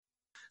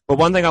But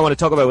one thing I want to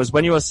talk about was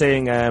when you were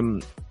saying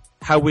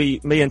how me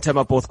and Tim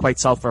are both quite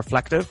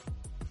self-reflective.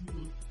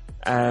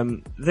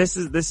 This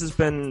has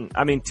been,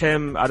 I mean,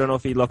 Tim, I don't know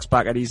if he looks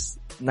back at his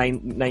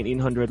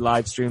 1900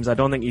 live streams. I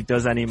don't think he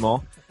does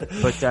anymore.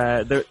 But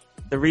the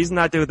reason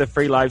I do the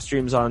free live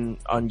streams on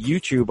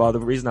YouTube, or the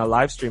reason I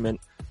live stream it,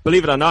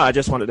 believe it or not, I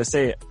just wanted to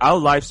say, I'll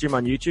live stream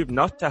on YouTube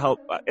not to help,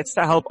 it's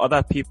to help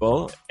other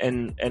people,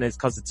 and it's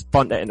because it's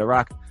fun to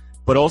interact.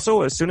 But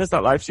also, as soon as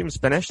that live stream is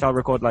finished, I'll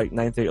record like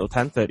 9:30 till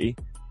 10:30.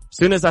 As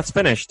soon as that's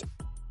finished,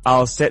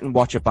 I'll sit and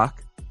watch it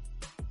back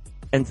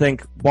and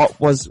think what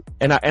was,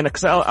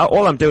 cause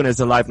all I'm doing is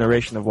a live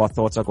narration of what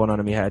thoughts are going on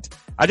in my head.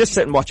 I just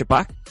sit and watch it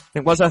back.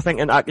 Think, was I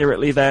thinking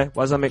accurately there?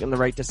 Was I making the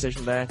right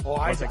decision there?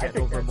 Was I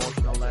getting over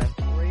emotional there?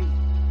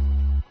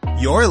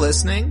 You're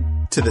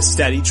listening to the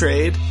Steady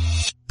Trade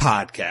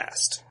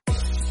Podcast,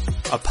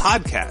 a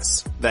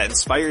podcast that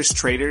inspires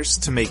traders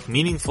to make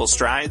meaningful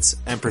strides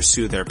and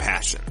pursue their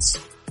passions.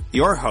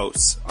 Your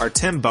hosts are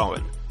Tim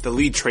Bowen, the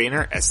lead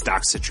trainer at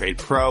Stocks to Trade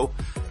Pro,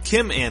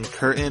 Kim Ann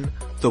Curtin,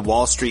 the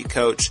Wall Street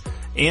coach,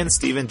 and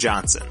Steven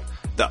Johnson,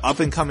 the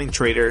up-and-coming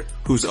trader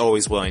who's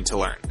always willing to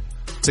learn.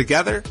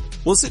 Together,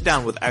 we'll sit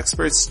down with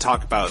experts to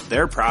talk about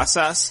their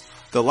process,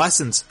 the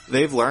lessons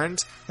they've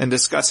learned, and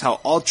discuss how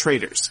all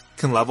traders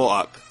can level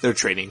up their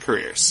trading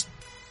careers.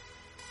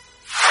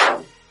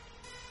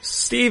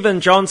 Steven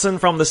Johnson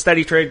from the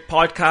Steady Trade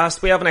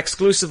Podcast. We have an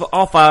exclusive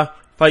offer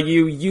for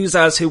you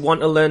users who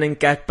want to learn and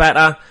get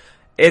better.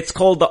 It's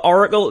called the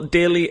Oracle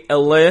Daily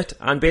Alert,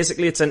 and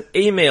basically it's an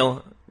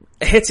email.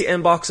 It hits your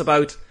inbox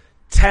about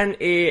 10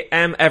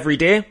 a.m. every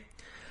day,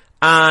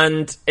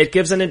 and it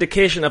gives an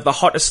indication of the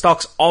hottest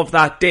stocks of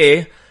that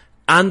day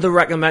and the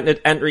recommended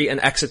entry and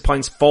exit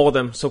points for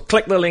them. So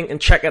click the link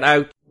and check it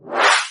out.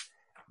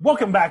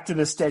 Welcome back to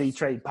the Steady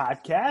Trade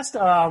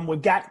Podcast.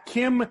 We've got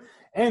Kim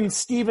and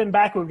Steven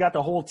back. We've got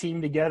the whole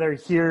team together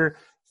here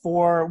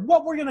for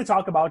what we're going to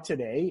talk about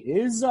today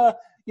is,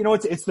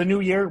 it's the new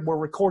year. We're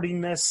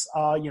recording this,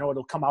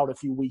 it'll come out a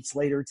few weeks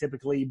later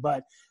typically,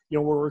 but,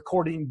 we're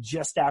recording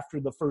just after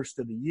the first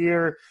of the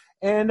year.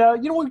 And,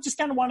 we just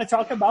kind of want to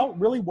talk about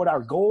really what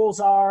our goals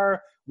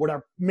are, what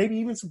our, maybe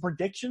even some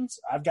predictions.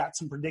 I've got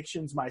some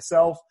predictions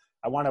myself.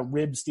 I want to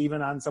rib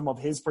Steven on some of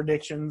his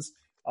predictions.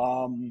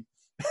 And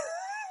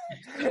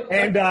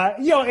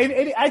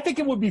I think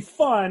it would be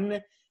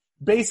fun.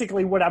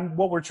 Basically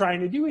what we're trying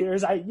to do here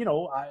is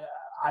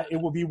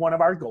it will be one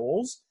of our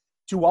goals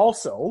to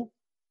also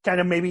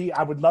kind of, maybe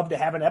I would love to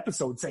have an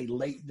episode, say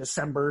late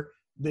December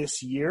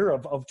this year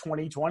of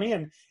 2020,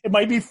 and it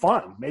might be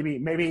fun. Maybe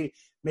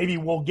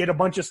we'll get a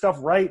bunch of stuff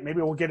right.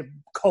 Maybe we'll get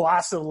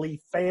colossally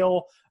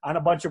fail on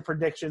a bunch of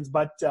predictions,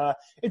 but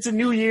it's a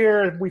new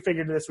year. We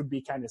figured this would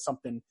be kind of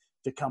something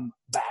to come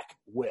back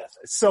with.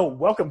 So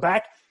welcome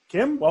back,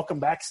 Kim. Welcome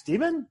back,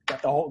 Steven.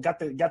 Got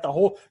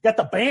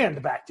the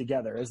band back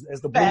together as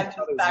the band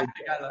back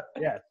together.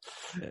 Yeah.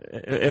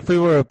 If we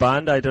were a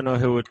band, I don't know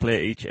who would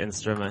play each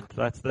instrument.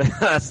 That's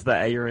the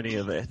irony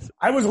of it.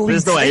 I was a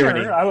lead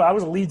singer. I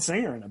was a lead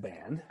singer in a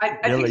band.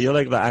 You're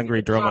like the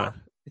angry drummer.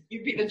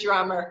 You'd be the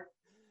drummer.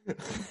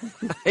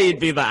 He'd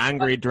be the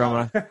angry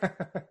drummer.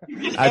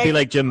 I'd be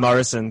like Jim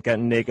Morrison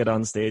getting naked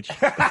on stage.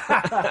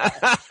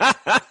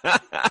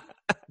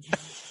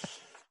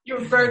 You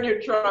would burn your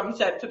drum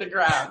set to the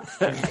ground.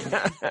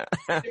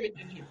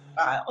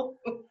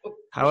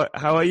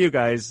 How are you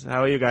guys?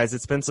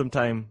 It's been some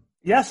time.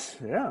 Yes,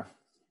 yeah.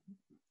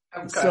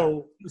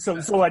 So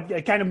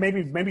I kind of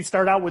maybe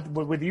start out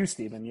with you,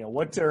 Steven.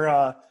 What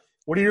are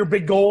your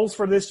big goals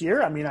for this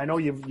year? I mean, I know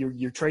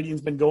your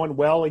trading's been going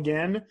well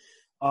again.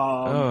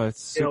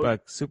 It's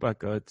super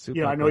good.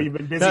 I know you've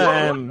been busy,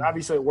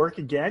 obviously at work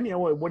again.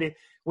 What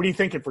are you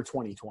thinking for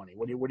 2020?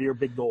 What are your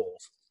big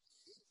goals?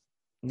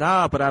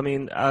 Nah, but I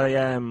mean,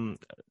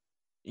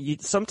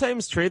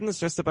 sometimes trading is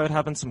just about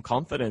having some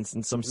confidence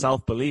and some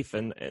self-belief,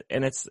 and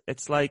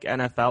it's like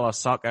NFL or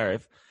soccer.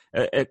 If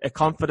a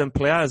confident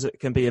player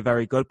can be a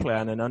very good player,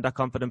 and an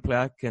underconfident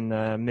player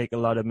can make a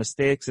lot of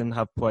mistakes and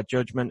have poor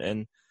judgment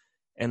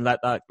and let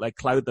that like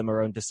cloud them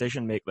around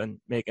decision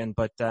making.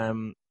 But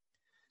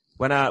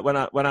when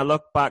I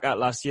look back at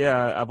last year,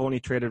 I've only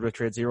traded with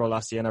TradeZero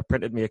last year, and I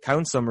printed my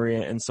account summary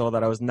and saw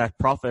that I was net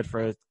profit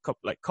for a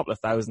couple of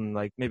thousand,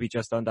 like maybe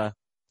just under.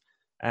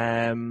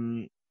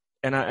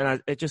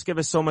 It just gave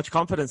us so much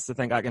confidence to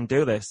think I can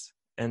do this.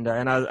 And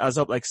I was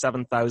up like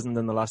 7,000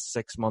 in the last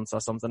 6 months or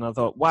something. I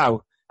thought,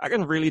 wow, I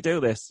can really do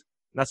this.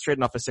 And that's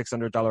trading off a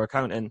 $600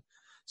 account. And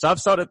so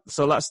I've started,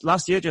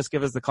 last year just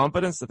gave us the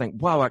confidence to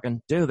think, wow, I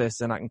can do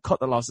this and I can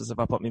cut the losses if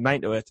I put my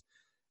mind to it.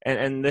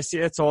 And this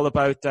year it's all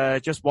about,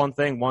 just one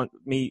thing.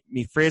 Me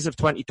phrase of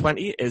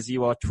 2020 is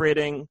you are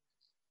trading,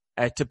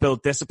 to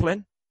build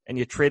discipline, and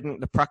you're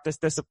trading to practice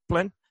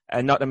discipline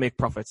and not to make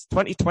profits.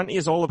 2020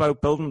 is all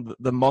about building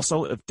the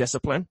muscle of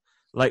discipline,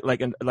 like a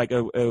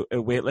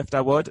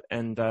weightlifter would,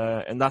 and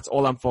that's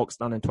all I'm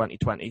focused on in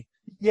 2020.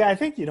 Yeah, I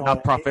think,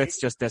 not profits,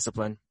 just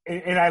discipline.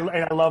 And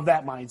I love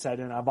that mindset,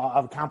 and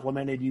I've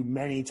complimented you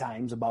many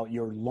times about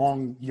your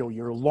long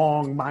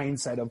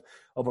mindset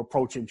of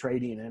approaching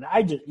trading. And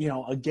I just,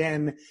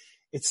 again,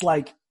 it's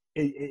like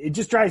it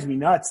just drives me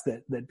nuts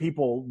that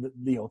people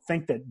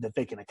think that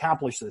they can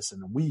accomplish this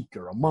in a week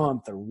or a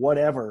month or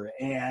whatever.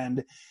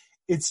 And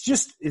it's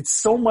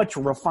so much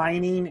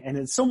refining, and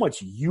it's so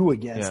much you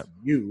against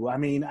you. I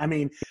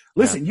mean,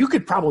 listen, you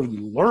could probably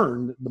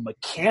learn the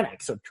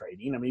mechanics of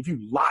trading. I mean, if you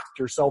locked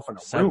yourself in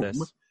a room,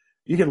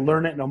 you can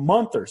learn it in a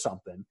month or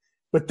something,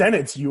 but then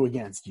it's you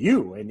against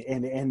you.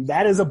 And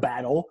that is a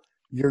battle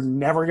you're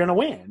never going to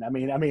win. I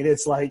mean,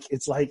 it's like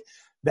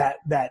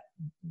that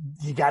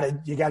you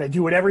gotta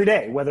do it every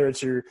day, whether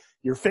it's your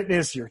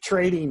fitness, your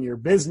trading, your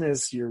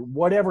business, your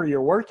whatever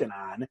you're working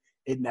on,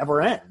 it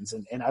never ends.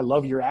 And I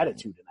love your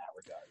attitude in that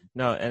regard.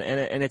 No,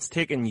 and it's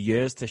taken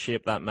years to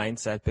shape that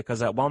mindset,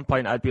 because at one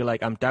point I'd be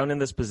like, I'm down in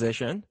this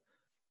position.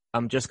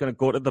 I'm just going to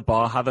go to the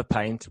bar, have a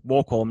pint,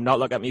 walk home, not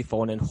look at my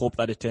phone, and hope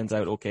that it turns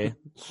out okay.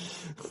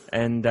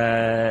 And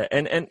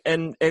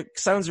it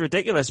sounds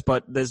ridiculous,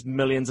 but there's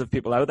millions of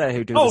people out there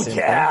who do the same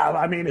thing.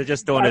 I mean, they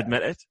just don't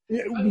admit it.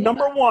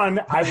 Number one,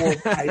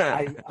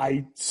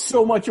 I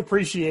so much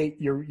appreciate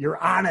your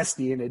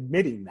honesty in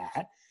admitting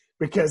that,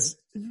 because,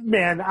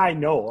 man, I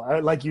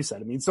know, like you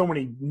said, I mean, so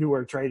many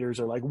newer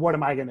traders are like, what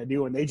am I going to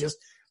do? And they just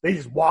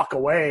walk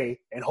away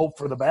and hope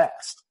for the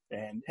best.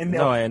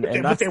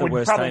 But they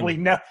would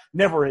probably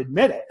never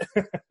admit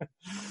it.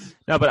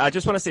 No, but I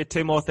just want to say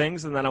two more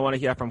things, and then I want to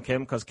hear from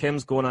Kim, because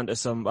Kim's going on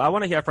to I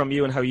want to hear from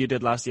you and how you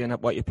did last year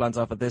and what your plans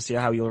are for this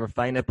year, how you'll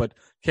refine it. But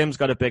Kim's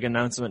got a big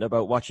announcement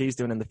about what she's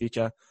doing in the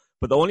future.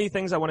 But the only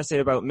things I want to say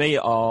about me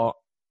are,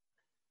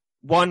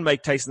 one,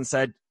 Mike Tyson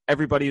said,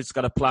 everybody's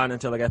got a plan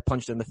until they get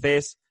punched in the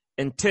face.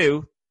 And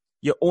two,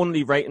 you're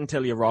only right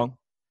until you're wrong.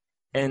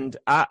 And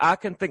I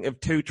can think of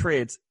two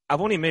trades. I've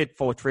only made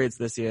 4 trades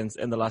this year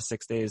in the last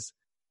 6 days,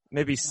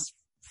 maybe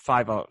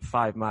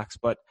 5 max.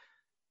 But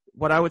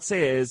what I would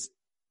say is,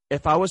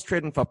 if I was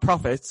trading for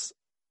profits,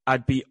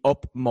 I'd be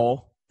up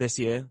more this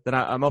year. Then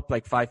I'm up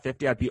like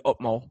 550. I'd be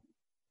up more.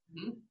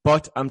 Mm-hmm.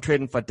 But I'm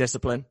trading for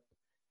discipline.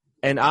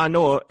 And I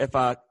know if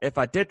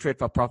I did trade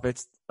for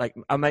profits, like,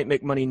 I might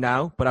make money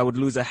now, but I would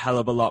lose a hell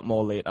of a lot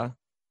more later.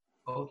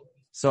 Oh.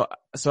 So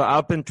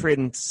I've been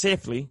trading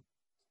safely,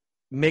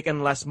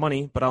 making less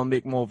money, but I'll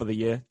make more over the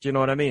year. Do you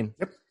know what I mean?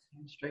 Yep.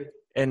 Straight.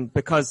 And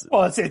because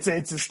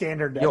it's a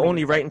standard. You're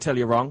only right until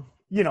you're wrong.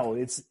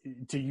 It's,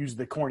 to use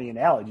the corny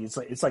analogy,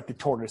 it's like the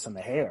tortoise and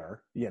the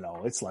hare.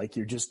 It's like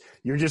you're just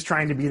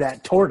trying to be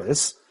that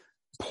tortoise,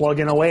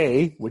 plugging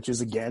away, which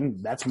is, again,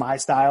 that's my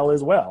style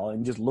as well,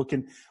 and just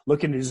looking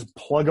to just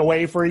plug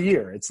away for a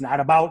year. It's not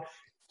about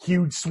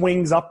huge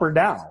swings up or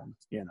down.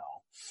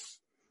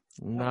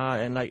 Nah,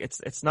 and like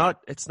it's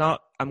not.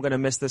 I'm gonna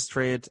miss this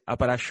trade. I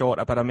better short.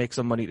 I better make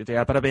some money today.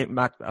 I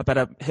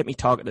better hit me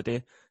target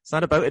today. It's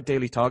not about a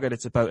daily target.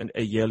 It's about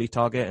a yearly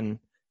target, and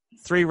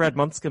 3 red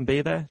months can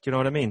be there. Do you know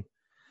what I mean?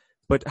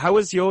 But how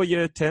was your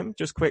year, Tim?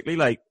 Just quickly,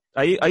 like,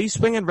 are you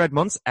swinging red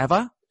months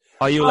ever?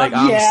 Are you like,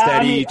 I'm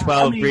steady,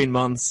 12 green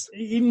months?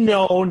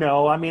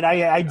 No. I mean,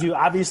 I do.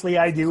 Obviously,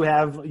 I do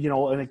have,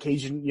 an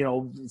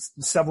occasion,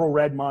 several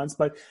red months.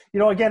 But,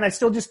 again, I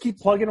still just keep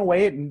plugging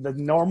away at the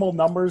normal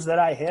numbers that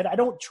I hit. I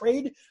don't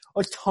trade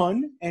a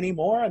ton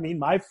anymore. I mean,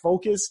 my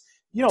focus,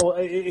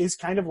 is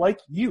kind of like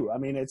you. I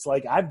mean, it's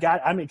like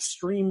I'm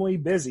extremely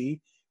busy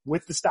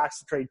with the Stocks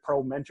to Trade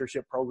Pro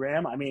mentorship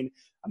program. I mean,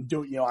 I'm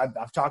doing,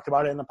 I've talked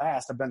about it in the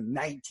past. I've done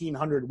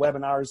 1,900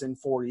 webinars in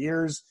 4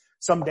 years.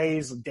 Some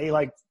days, a day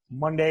like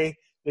Monday,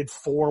 did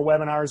 4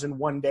 webinars in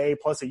one day,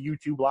 plus a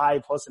YouTube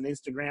live, plus an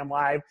Instagram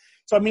live.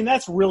 So, I mean,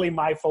 that's really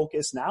my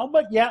focus now.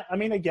 But yeah, I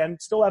mean, again,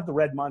 still have the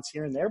red months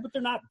here and there, but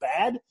they're not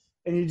bad.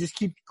 And you just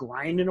keep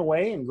grinding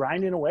away.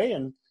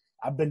 And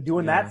I've been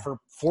doing that for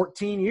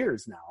 14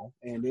 years now.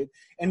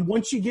 And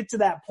once you get to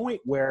that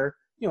point where,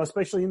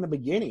 especially in the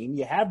beginning,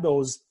 you have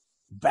those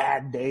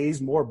bad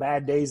days, more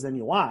bad days than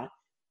you want,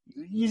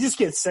 you just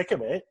get sick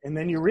of it. And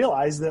then you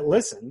realize that,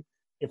 listen,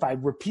 if I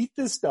repeat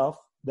this stuff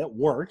that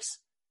works,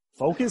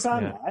 focus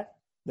on that,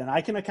 then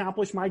I can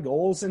accomplish my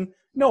goals. And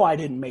no, I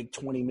didn't make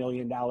 $20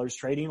 million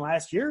trading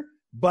last year,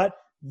 but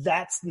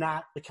that's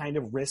not the kind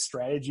of risk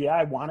strategy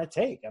I want to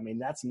take. I mean,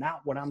 that's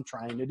not what I'm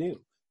trying to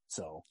do.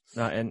 So,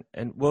 and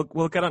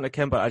we'll get on to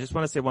Kim, but I just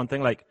want to say one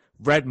thing, like,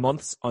 red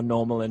months are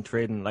normal in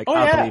trading. Like,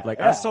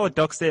 I saw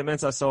duck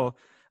statements.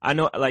 I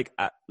know, like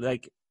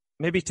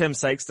maybe Tim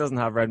Sykes doesn't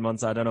have red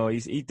months. I don't know.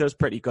 He does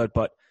pretty good,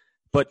 but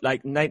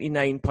like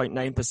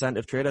 99.9%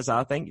 of traders,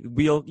 I think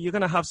you're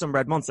going to have some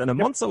red months, and a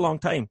month's a long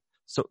time.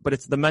 So, but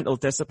it's the mental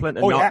discipline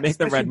and not make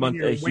the red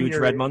month a huge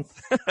red month.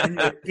 When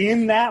you're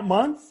in that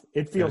month,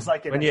 it feels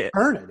like an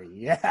eternity.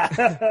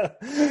 Yeah.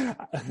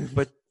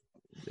 But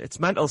it's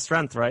mental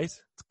strength, right?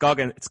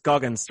 It's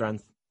Goggin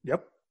strength.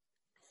 Yep.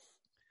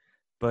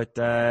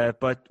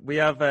 But we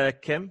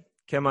have Kim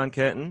Ann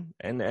Curtin,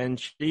 and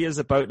she is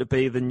about to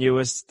be the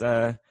newest.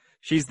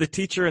 She's the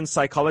teacher and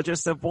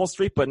psychologist of Wall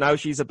Street, but now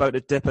she's about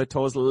to dip her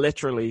toes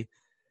literally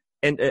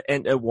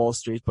into Wall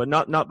Street, but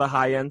not the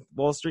high end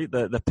Wall Street,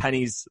 the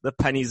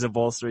pennies of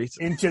Wall Street.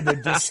 Into the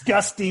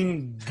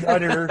disgusting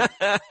gutter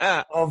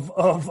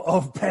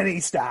of penny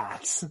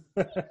stocks.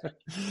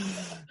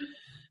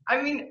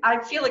 I mean,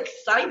 I feel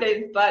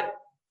excited, but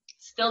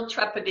still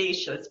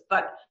trepidatious.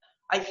 But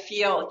I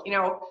feel,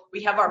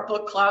 we have our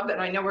book club,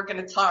 and I know we're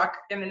going to talk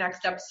in the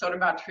next episode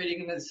about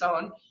Trading in the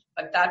Zone,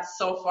 but that's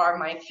so far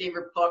my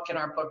favorite book in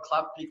our book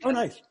club because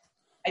nice.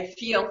 I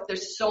feel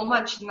there's so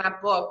much in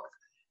that book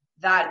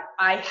that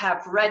I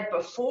have read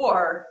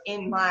before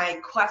in my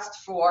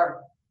quest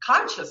for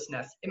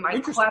consciousness, in my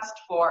quest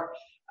for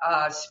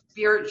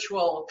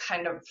spiritual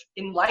kind of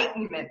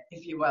enlightenment,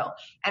 if you will.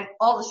 And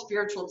all the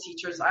spiritual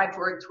teachers I've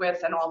worked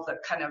with and all the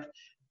kind of,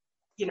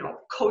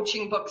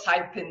 coaching books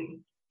I've been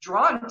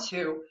drawn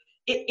to,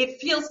 it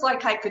feels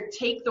like I could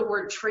take the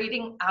word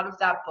trading out of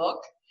that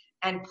book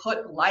and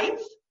put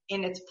life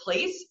in its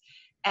place.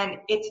 And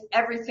it's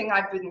everything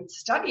I've been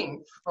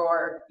studying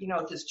for,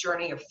 this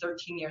journey of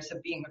 13 years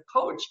of being a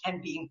coach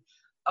and being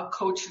a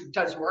coach who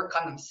does work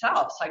on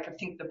themselves. Like, I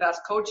think the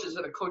best coaches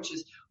are the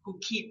coaches who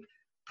keep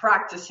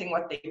practicing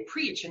what they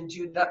preach and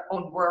do their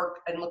own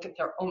work and look at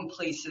their own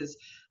places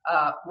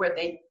where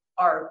they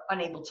are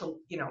unable to,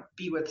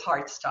 be with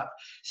hard stuff.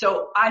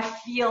 So I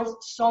feel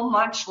so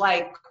much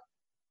like,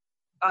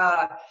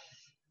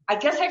 I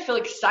guess I feel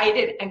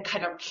excited and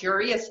kind of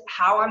curious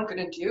how I'm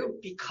going to do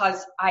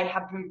because I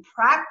have been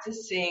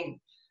practicing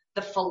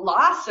the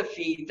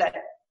philosophy that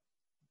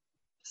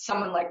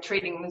someone like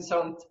Trading in the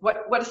Zone,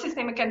 what is his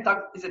name again?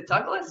 Is it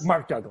Douglas?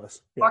 Mark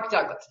Douglas. Yeah. Mark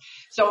Douglas.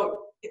 So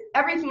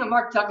everything that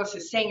Mark Douglas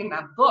is saying in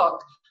that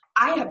book,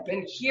 I have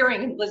been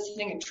hearing and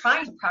listening and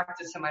trying to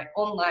practice in my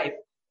own life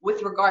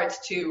with regards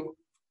to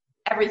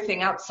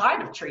everything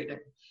outside of trading.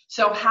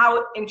 So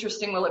how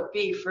interesting will it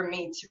be for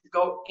me to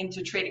go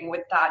into trading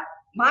with that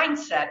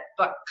mindset,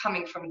 but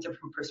coming from a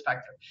different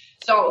perspective?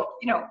 So,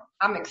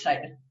 I'm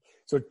excited.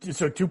 So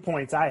 2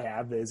 points I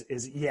have is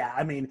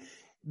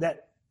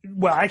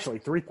actually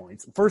 3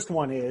 points. First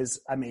one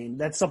is,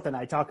 that's something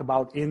I talk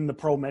about in the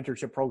pro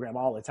mentorship program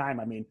all the time.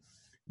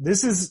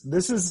 This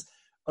is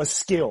a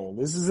skill.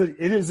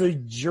 It is a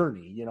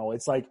journey.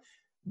 It's like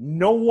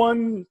no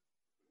one,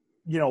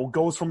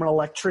 goes from an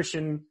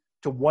electrician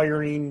to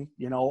wiring,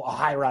 a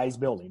high-rise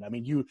building.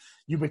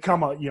 You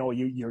become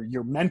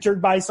you're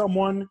mentored by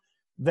someone,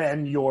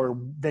 then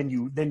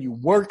you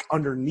work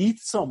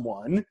underneath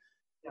someone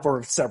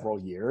for several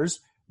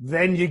years.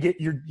 Then you get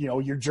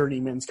your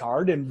journeyman's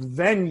card, and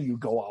then you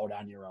go out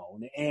on your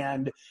own.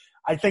 And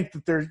I think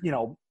that there's,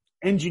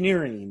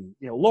 engineering,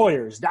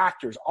 lawyers,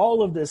 doctors,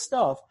 all of this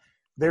stuff,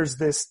 there's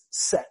this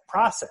set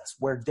process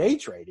where day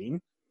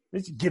trading, they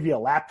just give you a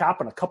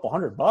laptop and a couple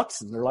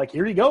 $100 and they're like,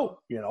 here you go.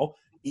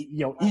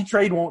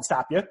 E-Trade won't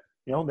stop you.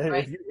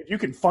 Right. If you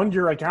can fund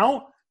your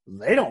account,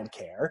 they don't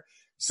care.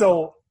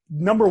 So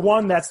number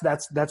one, that's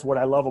what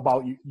I love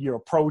about your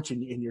approach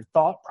and your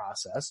thought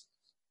process.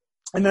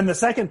 And then the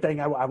second thing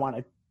I want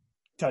to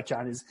touch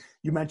on is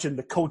you mentioned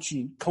the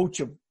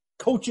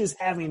coaches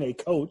having a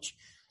coach.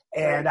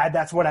 And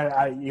that's what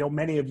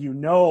many of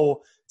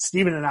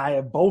Stephen and I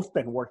have both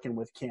been working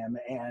with Kim,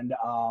 and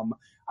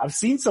I've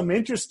seen some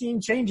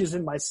interesting changes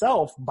in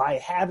myself by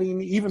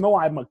having, even though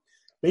I'm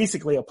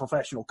basically a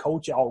professional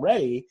coach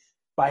already,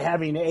 by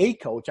having a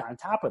coach on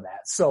top of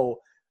that.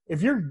 So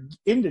if you're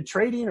into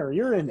trading or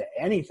you're into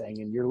anything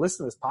and you're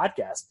listening to this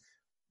podcast,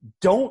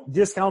 don't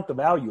discount the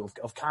value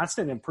of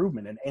constant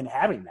improvement and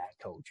having that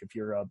coach. If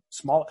you're a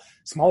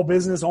small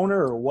business owner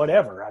or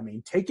whatever,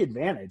 take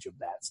advantage of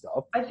that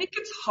stuff. I think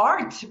it's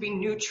hard to be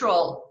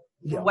neutral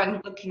when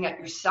looking at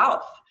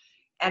yourself.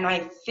 And I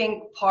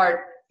think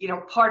part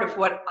of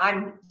what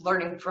I'm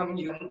learning from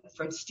you and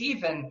from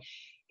Stephen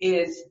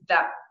is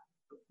that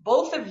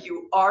both of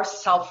you are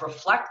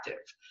self-reflective.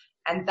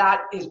 And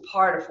that is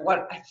part of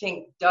what I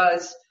think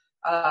does,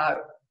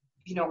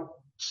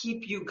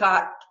 keep you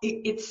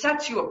it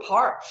sets you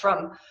apart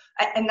from,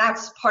 and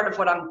that's part of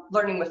what I'm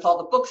learning with all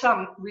the books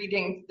I'm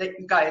reading that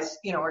you guys,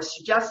 are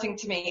suggesting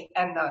to me,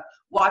 and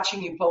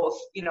watching you both,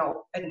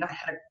 and I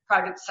had a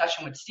private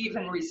session with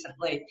Stephen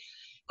recently.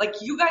 Like,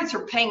 you guys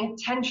are paying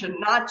attention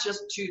not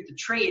just to the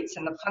trades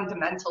and the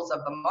fundamentals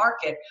of the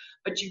market,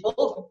 but you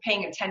both are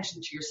paying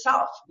attention to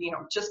yourself.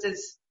 Just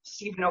as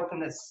Stephen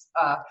opened this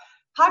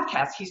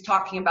podcast, he's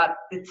talking about,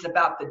 it's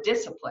about the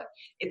discipline.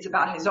 It's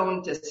about his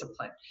own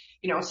discipline.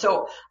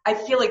 So I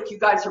feel like you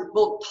guys are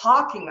both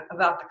talking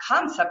about the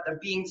concept of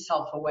being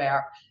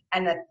self-aware,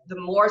 and that the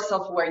more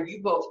self-aware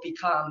you both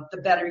become, the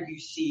better you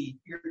see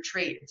your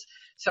trades.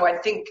 So I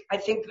think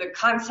the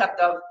concept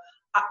of,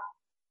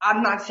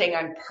 I'm not saying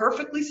I'm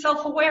perfectly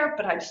self-aware,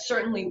 but I've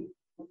certainly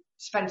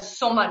spent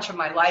so much of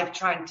my life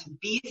trying to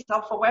be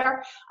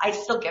self-aware. I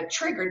still get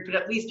triggered, but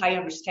at least I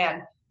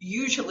understand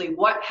usually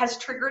what has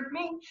triggered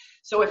me.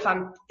 So if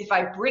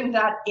I bring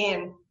that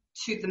in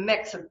to the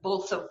mix of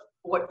both of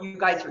what you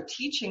guys are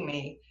teaching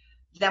me,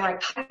 then I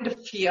kind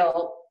of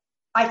feel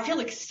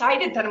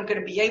excited that I'm going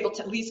to be able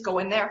to at least go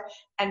in there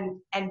and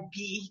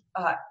be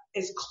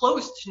as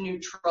close to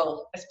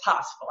neutral as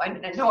possible. I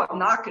know I'm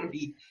not going to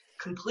be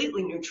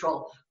completely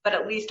neutral, but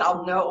at least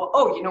I'll know,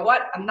 oh, you know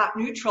what? I'm not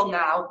neutral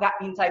now. That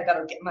means I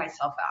better get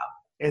myself out.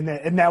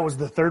 And that was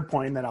the third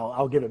point, and then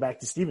I'll give it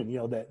back to Stephen. You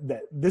know,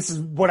 that this is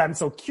what I'm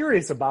so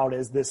curious about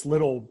is this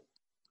little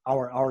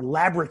our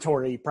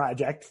laboratory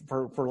project,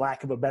 for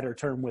lack of a better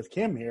term, with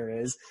Kim here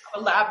is a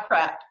lab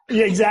rat.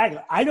 Yeah, exactly.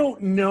 I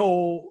don't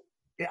know.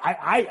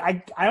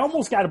 I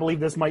almost got to believe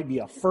this might be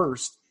a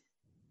first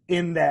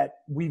in that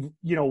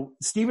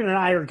Stephen and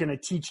I are going to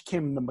teach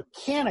Kim the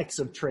mechanics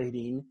of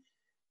trading,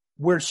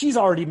 where she's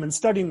already been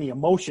studying the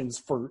emotions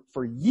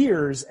for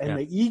years and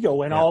the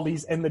ego and all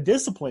these and the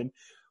discipline.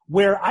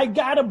 Where I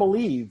gotta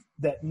believe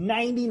that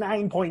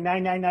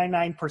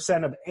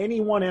 99.9999% of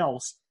anyone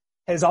else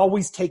has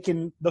always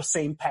taken the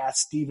same path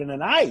Stephen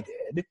and I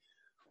did,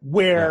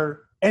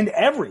 and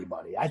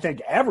everybody, I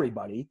think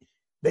everybody,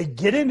 they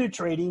get into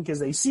trading because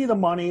they see the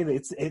money,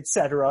 et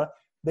cetera.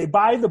 They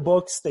buy the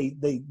books, they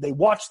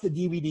watch the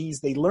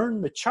DVDs, they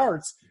learn the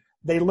charts,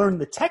 they learn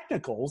the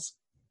technicals,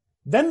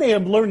 then they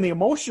have learned the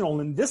emotional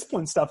and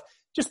discipline stuff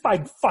just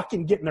by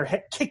fucking getting their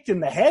head kicked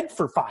in the head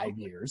for 5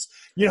 years,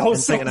 and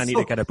thinking I need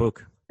to get a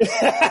book.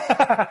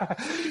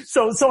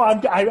 So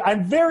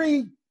I'm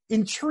very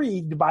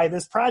intrigued by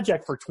this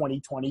project for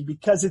 2020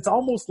 because it's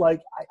almost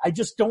like I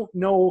just don't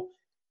know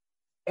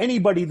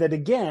anybody that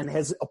again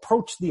has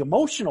approached the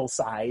emotional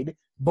side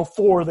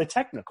before the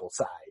technical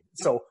side.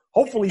 So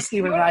hopefully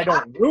Stephen and I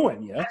don't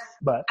ruin you.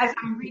 But as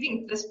I'm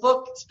reading this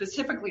book,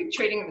 specifically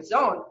Trading in the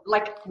Zone,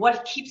 like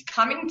what keeps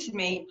coming to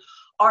me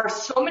are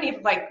so many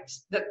of like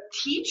the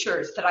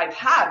teachers that I've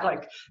had.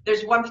 Like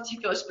there's one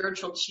particular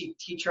spiritual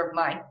teacher of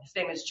mine. His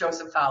name is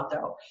Joseph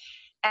Aldo.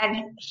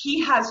 And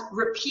he has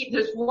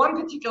there's one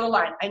particular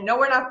line. I know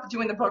we're not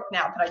doing the book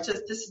now, but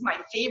this is my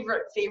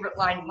favorite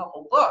line in the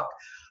whole book,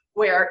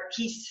 where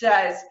he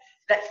says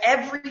that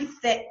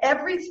everything,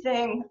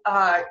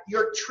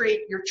 your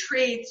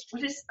trades,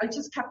 I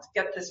just have to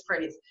get this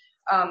phrase.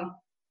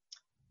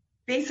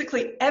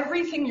 Basically,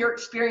 everything you're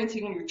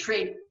experiencing in your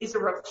trade is a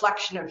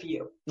reflection of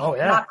you. Oh,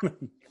 yeah.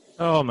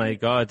 Oh, my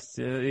God.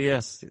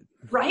 Yes.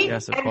 Right?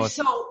 Yes, of and course.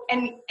 So,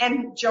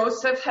 and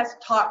Joseph has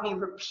taught me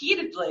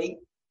repeatedly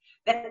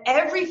that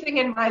everything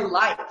in my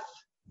life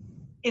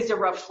is a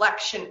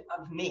reflection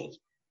of me.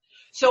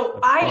 So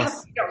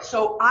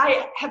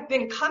I have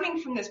been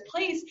coming from this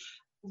place,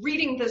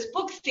 reading this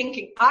book,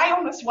 thinking I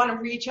almost want to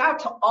reach out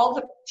to all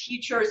the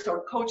teachers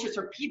or coaches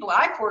or people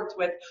I've worked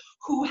with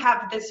who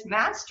have this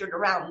mastered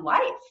around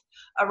life,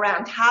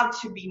 around how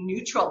to be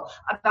neutral,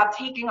 about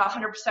taking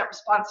 100%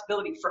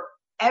 responsibility for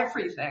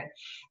everything.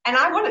 And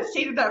I want to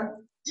say to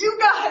them, you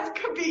guys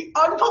could be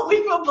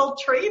unbelievable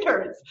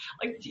traders.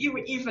 Like, do you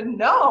even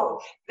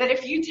know that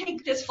if you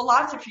take this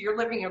philosophy you're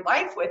living your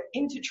life with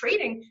into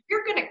trading,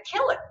 you're going to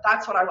kill it?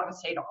 That's what I want to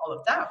say to all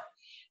of them.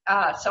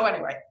 So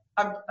anyway,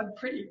 I'm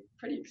pretty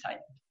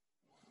excited.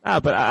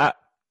 But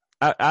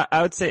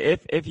I would say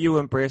if you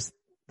embrace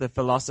the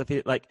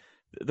philosophy, like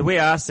the way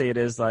I see it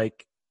is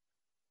like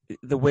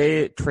the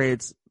way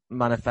trades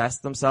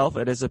manifest themselves,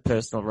 it is a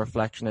personal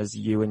reflection as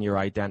you and your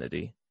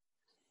identity.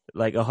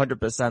 Like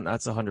 100%,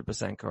 that's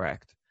 100%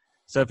 correct.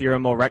 So if you're a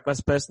more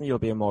reckless person, you'll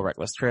be a more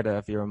reckless trader.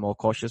 If you're a more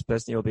cautious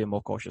person, you'll be a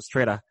more cautious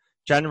trader.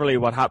 Generally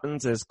what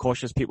happens is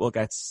cautious people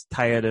get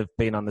tired of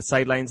being on the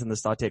sidelines and they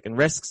start taking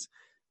risks.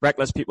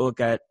 Reckless people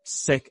get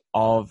sick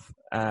of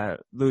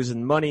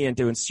losing money and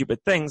doing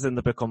stupid things, and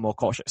they become more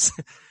cautious.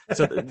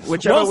 So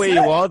whichever way you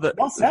are, the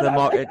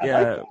market,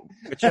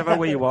 whichever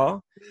way you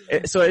are.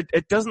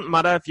 It doesn't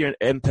matter if you're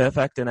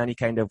imperfect in any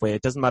kind of way.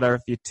 It doesn't matter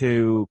if you're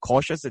too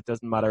cautious. It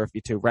doesn't matter if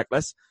you're too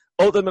reckless.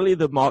 Ultimately,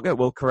 the market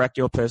will correct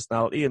your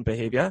personality and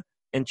behavior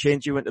and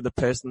change you into the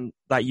person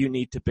that you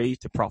need to be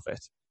to profit.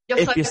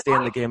 If you stay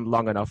in the game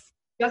long enough.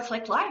 Just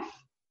like life.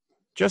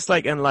 Just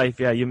like in life,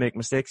 yeah, you make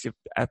mistakes, you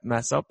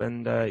mess up,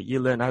 and you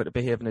learn how to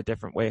behave in a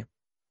different way.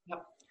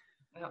 Yep.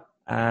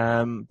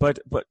 But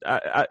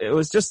it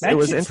was just, it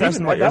was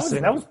interesting what you're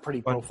saying. That was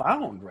pretty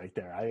profound right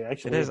there.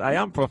 It is. I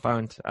am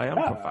profound.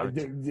 Profound.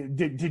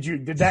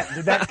 Did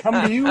that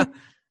come to you?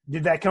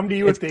 Did that come to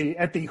you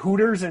at the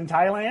Hooters in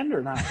Thailand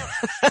or not?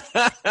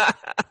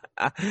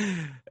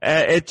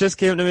 It just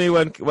came to me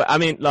when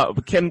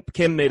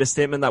Kim made a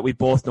statement that we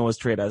both know as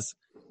traders.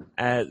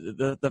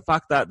 The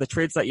fact that the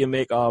trades that you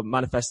make are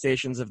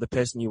manifestations of the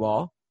person you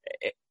are,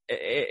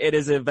 it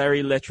is a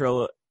very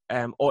literal,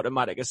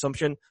 automatic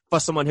assumption for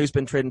someone who's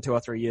been trading 2 or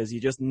 3 years.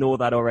 You just know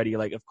that already,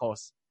 like, of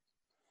course.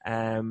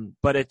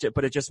 But it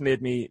just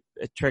it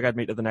triggered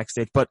me to the next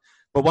stage. But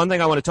one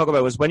thing I want to talk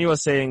about was when you were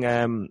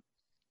saying,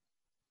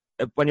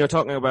 when you were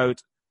talking about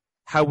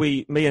how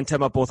me and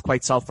Tim are both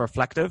quite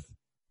self-reflective.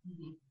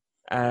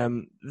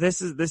 This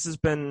has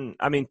been,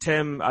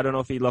 Tim, I don't know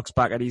if he looks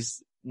back at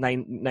his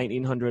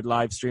 1900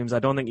 live streams. I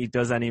don't think he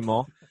does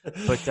anymore.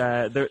 But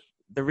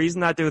the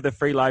reason I do the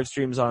free live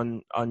streams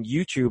on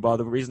YouTube, or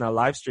the reason I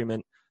live stream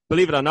it,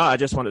 believe it or not, I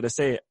just wanted to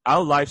say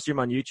I'll live stream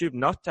on YouTube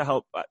not to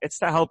help, it's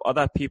to help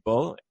other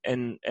people,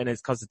 and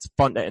it's because it's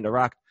fun to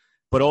interact.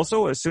 But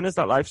also, as soon as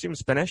that live stream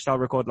is finished, I'll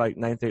record like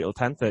 9:30 till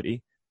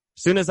 10:30.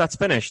 As soon as that's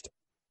finished,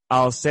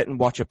 I'll sit and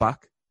watch it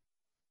back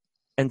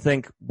and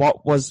think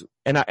what was,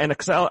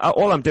 cause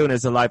all I'm doing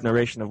is a live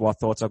narration of what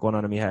thoughts are going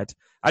on in my head.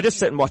 I just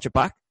sit and watch it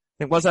back.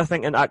 Think, was I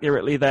thinking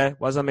accurately there?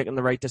 Was I making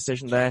the right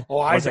decision there?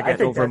 Was I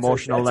getting over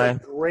emotional there?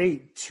 That's a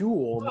great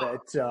tool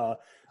that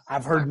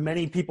I've heard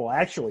many people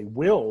actually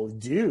will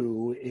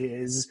do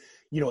is,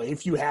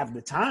 if you have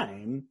the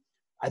time,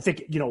 I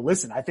think,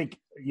 listen, I think,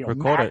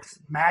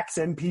 Macs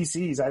and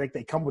PCs, I think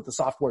they come with the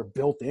software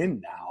built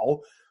in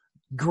now.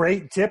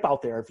 Great tip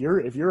out there. If you're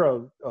if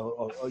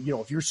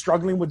you're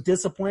struggling with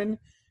discipline,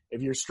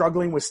 if you're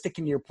struggling with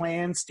sticking to your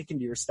plan, sticking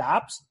to your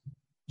stops,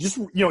 just,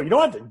 you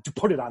don't have to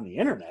put it on the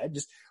internet,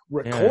 just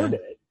record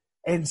it.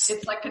 And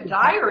it's like a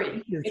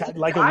diary.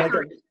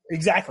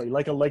 Exactly.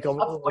 Like a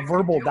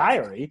verbal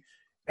diary.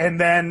 And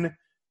then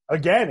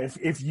again,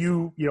 if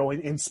you,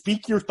 and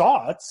speak your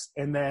thoughts,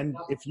 and then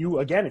if you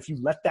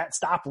let that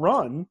stop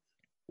run,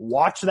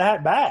 watch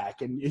that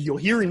back, and you'll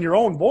hear in your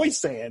own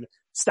voice saying,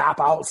 stop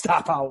out,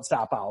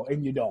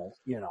 and you don't,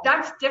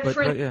 That's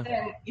different than,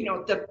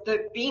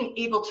 the being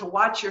able to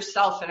watch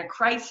yourself in a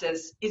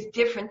crisis is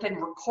different than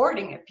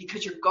recording it,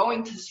 because you're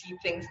going to see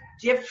things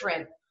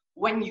different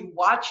when you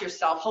watch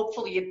yourself.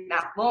 Hopefully in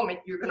that moment,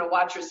 you're going to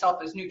watch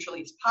yourself as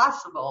neutrally as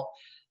possible,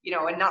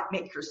 and not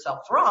make yourself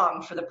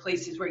wrong for the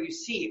places where you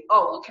see,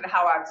 oh, look at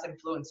how I was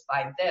influenced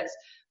by this.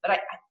 But I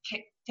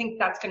think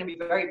that's going to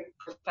be a very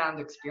profound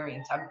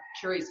experience. I'm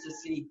curious to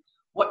see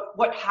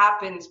what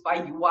happens by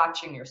you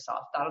watching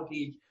yourself. That'll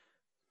be.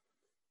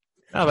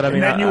 No, but I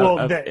mean,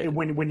 and then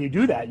when you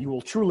do that, you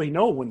will truly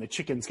know when the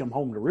chickens come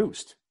home to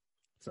roost.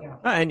 So.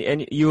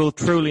 And you will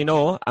truly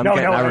know I'm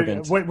getting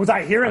arrogant. Was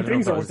I hearing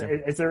things, or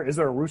is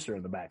there a rooster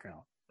in the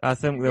background? I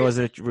think there was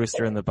a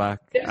rooster in the back.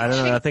 I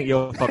don't know. I think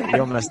you're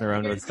messing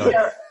around with stuff.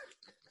 Yeah.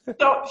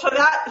 So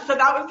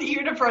that was the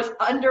universe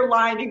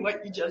underlining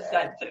what you just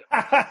said too.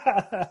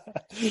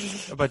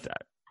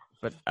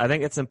 But I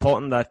think it's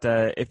important that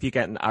if you're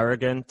getting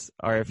arrogant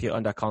or if you're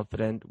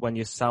underconfident, when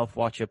you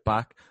self-watch it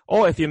back,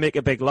 or if you make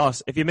a big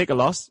loss, if you make a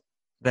loss,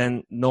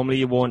 then normally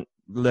you won't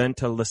learn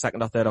till the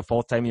second or third or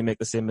fourth time you make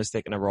the same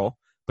mistake in a row.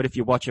 But if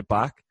you watch it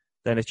back,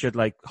 then it should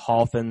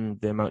halven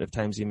the amount of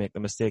times you make the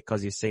mistake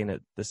because you've seen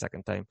it the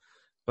second time.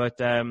 But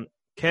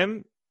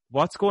Kim,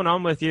 what's going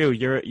on with you?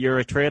 You're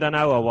a trader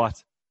now, or what?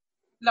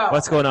 No.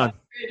 What's going on? I'm not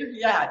a trader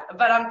yet,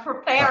 but I'm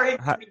preparing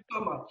to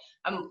become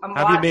one.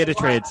 Have you made a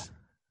trade?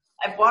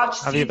 I've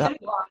watched season 1.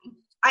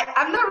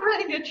 I'm not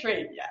ready to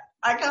trade yet.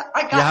 I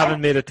got. You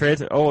haven't made a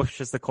trade? Oh,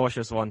 she's the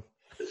cautious one.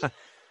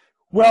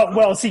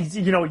 Well, see,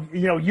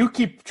 you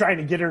keep trying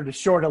to get her to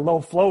short a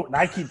low float, and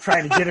I keep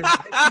trying to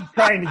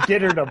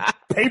get her to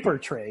paper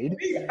trade.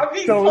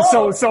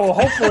 So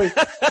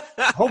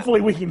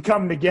hopefully we can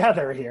come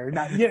together here.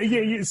 Now,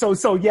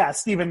 yeah,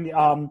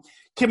 Stephen,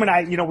 Kim and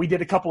I, we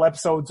did a couple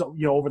episodes,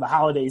 over the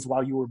holidays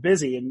while you were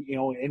busy, and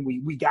and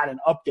we got an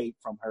update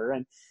from her,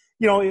 and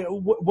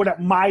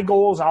what my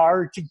goals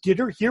are to get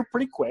her here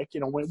pretty quick,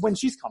 when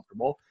she's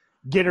comfortable,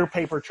 get her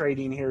paper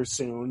trading here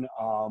soon.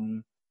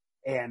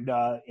 And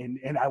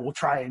I will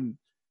try and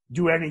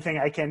do anything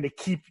I can to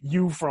keep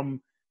you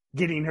from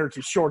getting her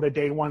to short a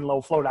day one low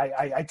float. I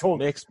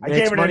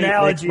gave her an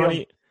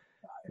analogy.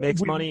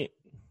 Makes money.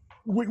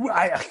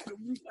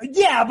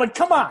 Yeah, but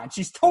come on,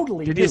 she's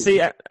totally. Did you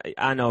see?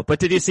 I know, but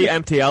did you see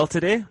MTL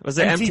today? Was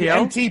it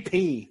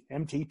MTL?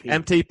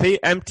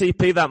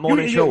 MTP. That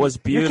morning show was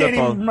beautiful. You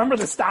can't even remember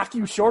the stock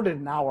you shorted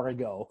an hour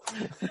ago.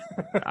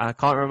 I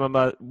can't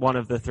remember one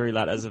of the 3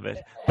 letters of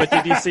it. But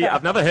did you see?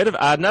 I'd never heard of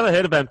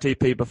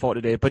MTP before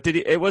today. But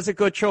it was a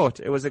good short.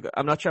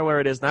 I'm not sure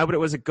where it is now, but it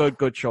was a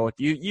good short.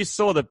 You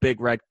saw the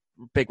big red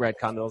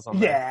candles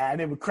on there. Yeah,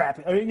 and it was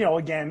crappy.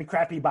 Again,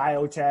 crappy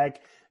biotech.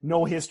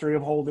 No history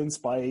of holding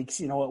spikes.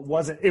 It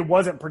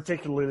wasn't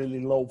particularly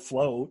low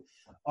float.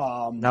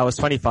 That was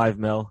 25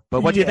 mil.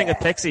 But what do you think of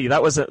Pixie?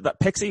 That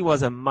Pixie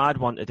was a mad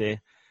one today.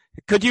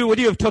 Would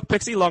you have took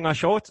Pixie long or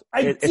short?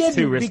 It's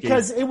too risky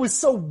because it was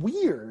so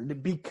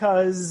weird.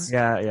 Because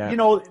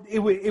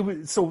it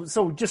was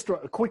so. Just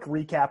a quick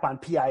recap on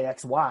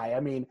PIXY. I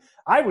mean,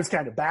 I was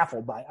kind of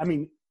baffled by. I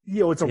mean,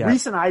 it's a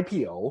recent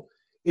IPO.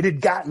 It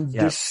had gotten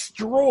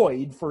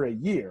destroyed for a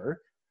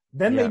year.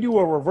 Then they do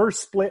a reverse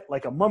split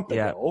like a month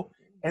ago.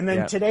 And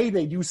then today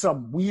they do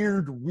some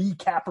weird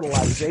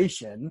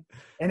recapitalization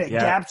and it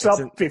gaps up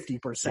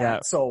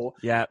 50%. So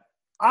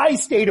I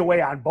stayed away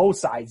on both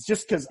sides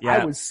just because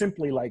I was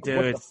simply like,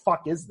 what the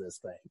fuck is this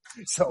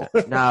thing? So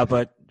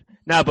but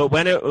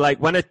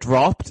when it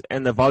dropped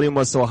and the volume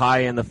was so high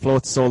and the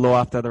float so low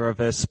after the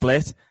reverse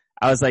split,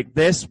 I was like,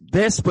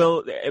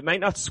 it might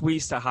not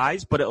squeeze to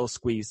highs, but it'll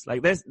squeeze.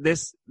 Like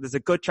there's a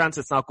good chance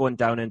it's not going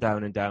down and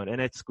down and down, and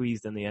it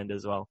squeezed in the end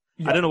as well.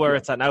 I don't know where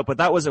it's at now, but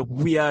that's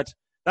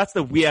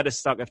the weirdest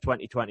stock of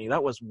 2020.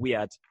 That was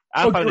weird.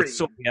 I found it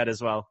so weird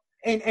as well.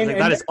 And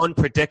that is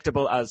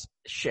unpredictable as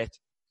shit.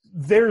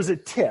 There's a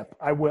tip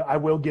I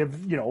will give,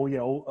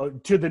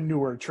 to the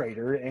newer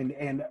trader.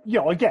 And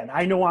again,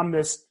 I know I'm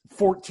this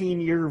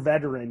 14-year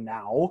veteran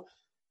now.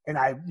 And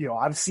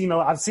I've seen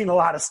a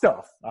lot of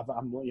stuff. I've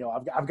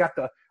got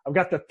the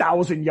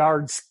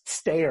 1,000-yard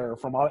stare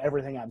from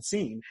everything I've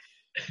seen.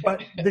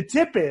 But the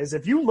tip is,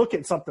 if you look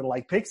at something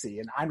like Pixie,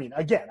 and I mean,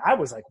 again, I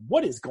was like,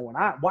 what is going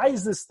on? Why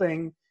is this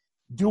thing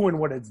doing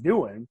what it's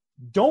doing?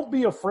 Don't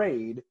be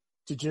afraid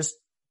to just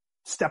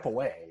step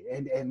away.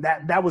 And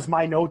that was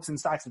my notes in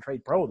Stocks and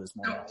Trade Pro this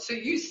morning. So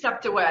you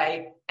stepped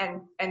away,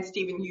 and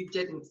Stephen, you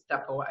didn't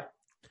step away.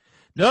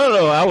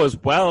 No, I was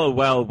well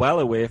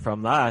away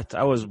from that.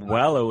 I was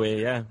well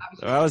away, yeah.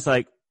 I was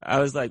like,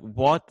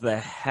 what the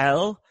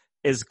hell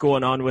is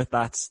going on with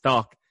that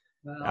stock?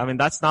 Wow. I mean,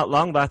 that's not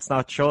long, that's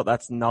not short,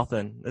 that's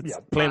nothing. It's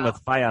playing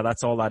with fire,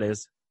 that's all that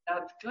is.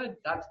 That's good.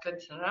 That's good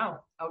to know.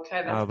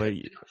 Okay, that's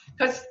good.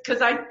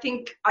 Because I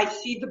think I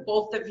see the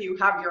both of you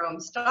have your own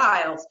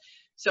styles.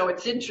 So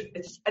it's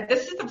interesting.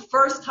 This is the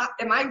first time.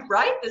 Am I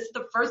right? This is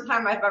the first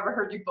time I've ever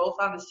heard you both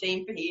on the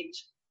same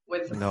page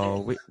with.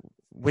 No,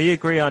 we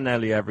agree on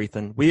nearly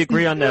everything. We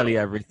agree on nearly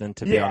everything,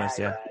 to be honest.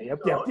 Yeah.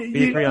 Yep.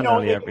 We agree on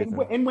nearly everything.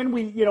 And when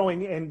we,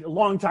 and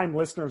longtime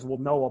listeners will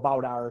know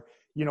about our,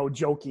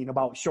 joking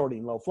about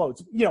shorting low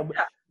floats.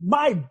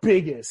 My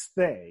biggest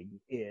thing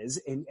is,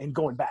 and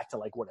going back to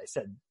like what I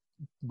said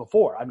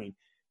before, I mean,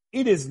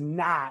 it is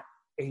not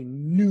a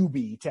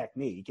newbie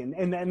technique.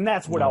 And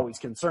that's what always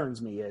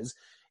concerns me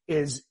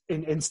is,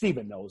 and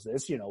Stephen knows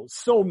this,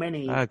 so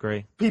many I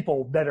agree.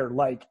 People that are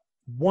like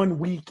 1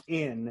 week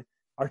in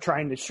are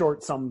trying to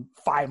short some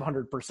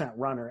 500%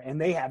 runner, and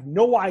they have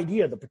no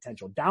idea the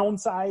potential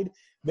downside.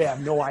 They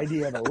have no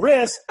idea the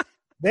risk.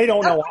 They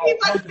don't know how.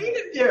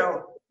 Exactly.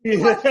 You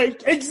want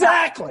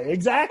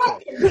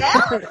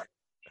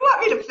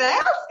me to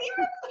fail,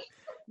 Stephen?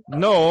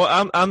 No,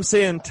 I'm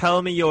saying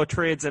tell me your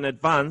trades in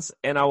advance,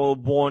 and I will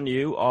warn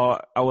you,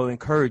 or I will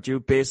encourage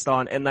you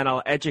and then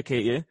I'll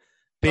educate you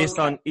based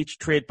on each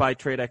trade by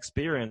trade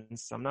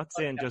experience. I'm not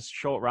saying just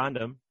short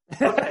random.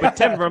 But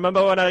Tim,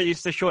 remember when I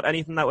used to short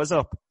anything that was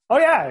up? Oh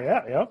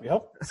yeah,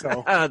 yep.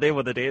 So they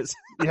were the days.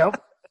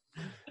 Yep.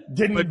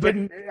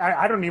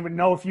 I don't even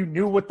know if you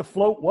knew what the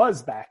float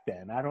was back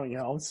then. I don't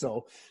even know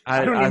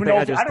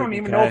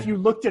if you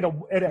looked at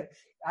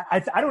I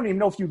don't even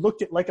know if you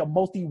looked at like a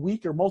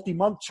multi-week or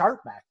multi-month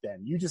chart back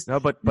then. You just saw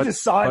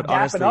it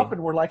gapping up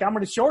and were like, I'm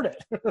going to short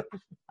it.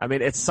 I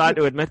mean, it's sad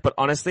to admit, but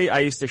honestly, I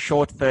used to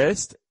short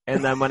first,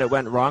 and then when it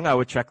went wrong, I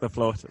would check the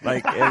float,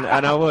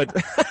 and I would.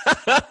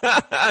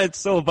 It's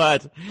so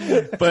bad,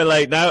 but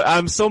like now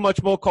I'm so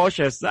much more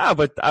cautious.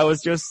 But I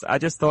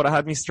just thought I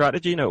had my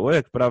strategy and it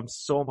worked, but I'm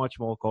so much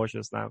more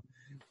cautious now.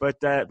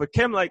 But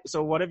Kim,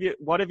 so what have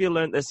you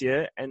learned this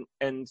year, and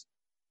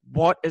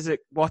what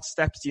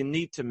steps do you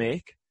need to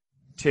make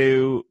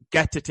to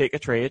get to take a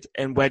trade,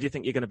 and where do you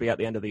think you're going to be at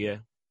the end of the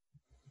year?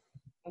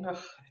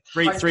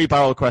 Three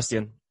barrel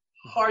question.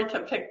 Hard to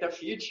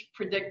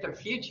predict the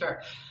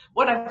future.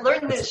 What I've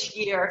learned this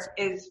year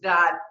is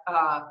that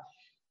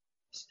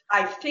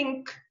I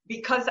think,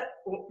 because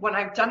when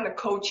I've done the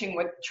coaching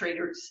with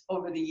traders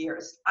over the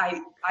years,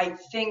 I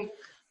think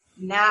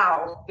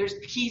now there's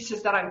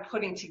pieces that I'm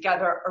putting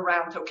together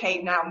around,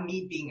 okay, now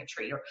me being a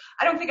trader.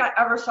 I don't think I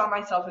ever saw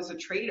myself as a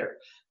trader.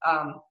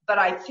 But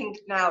I think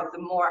now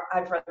the more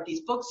I've read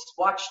these books,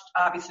 watched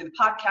obviously the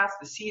podcast,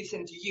 the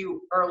season to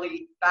you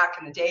early back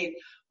in the day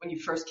when you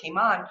first came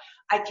on,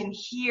 I can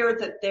hear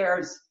that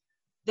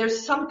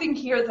there's something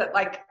here that,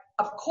 like,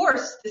 of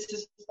course, this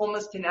is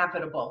almost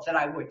inevitable that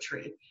I would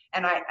trade.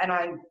 And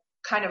I'm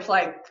kind of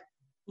like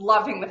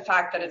loving the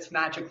fact that it's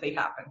magically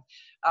happened.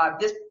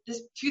 This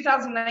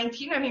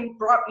 2019, I mean,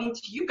 brought me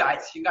to you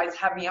guys. You guys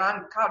had me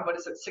on, God, what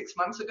is it, 6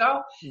 months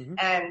ago? Mm-hmm.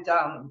 And,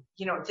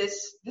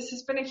 this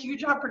has been a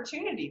huge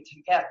opportunity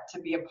to get to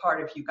be a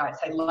part of you guys.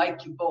 I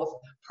like you both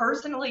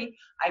personally.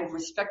 I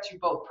respect you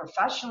both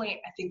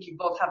professionally. I think you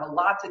both have a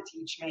lot to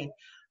teach me.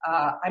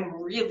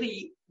 I'm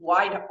really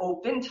wide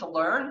open to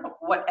learn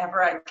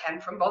whatever I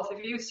can from both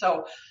of you.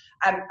 So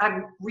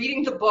I'm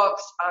reading the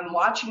books, I'm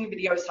watching the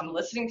videos, I'm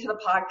listening to the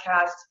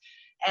podcast,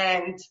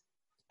 and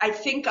I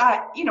think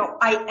I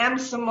am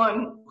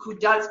someone who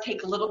does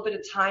take a little bit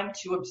of time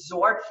to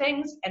absorb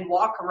things and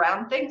walk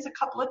around things a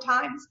couple of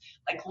times,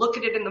 like look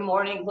at it in the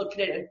morning, look at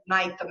it at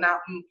night, the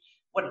mountain,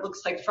 what it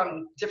looks like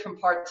from different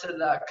parts of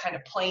the kind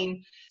of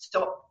plane.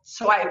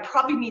 So I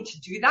probably need to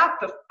do that,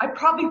 but I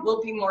probably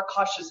will be more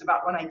cautious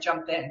about when I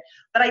jump in.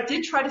 But I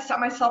did try to set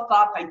myself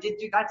up. I did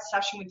do that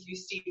session with you,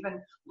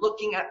 Stephen,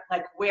 looking at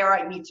like where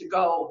I need to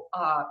go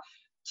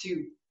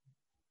to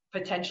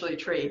potentially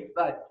trade.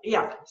 But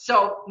yeah,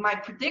 so my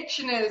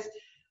prediction is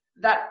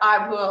that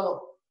I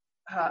will,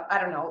 I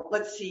don't know,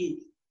 let's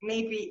see,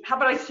 maybe, how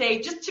about I say,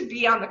 just to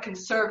be on the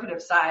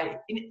conservative side,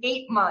 in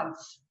 8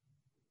 months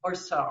or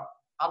so,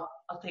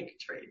 I'll take a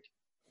trade.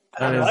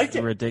 That is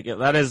ridiculous.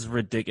 That is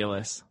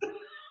ridiculous.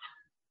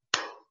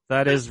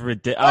 That is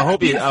ridiculous. I hope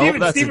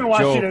that's a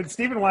joke.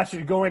 Stephen wants you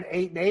to go in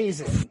 8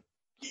 days.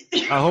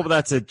 I hope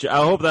that's a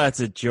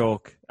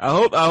joke. I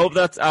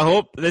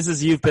hope this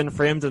is you've been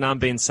framed and I'm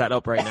being set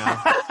up right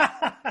now.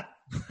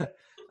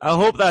 I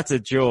hope that's a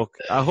joke.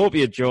 I hope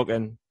you're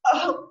joking.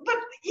 Oh, but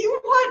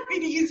you want me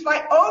to use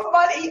my own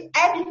money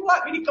and you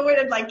want me to go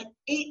in like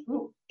 8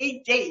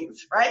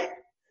 days, right?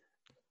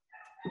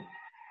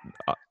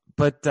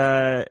 But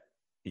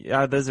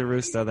Yeah, there's a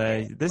rooster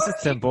there. This is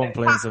Tim Bone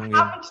playing some game.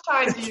 How much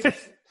time do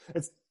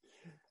you?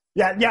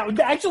 Yeah.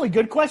 Actually,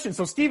 good question.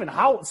 So, Stephen,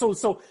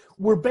 so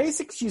we're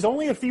she's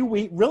only a few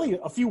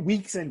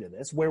weeks into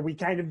this, where we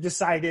kind of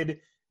decided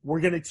we're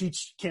going to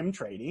teach Kim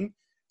trading.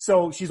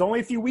 So she's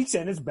only a few weeks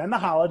in. It's been the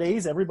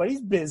holidays.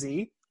 Everybody's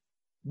busy.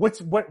 What's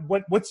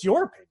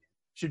your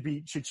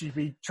opinion? Should she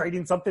be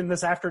trading something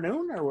this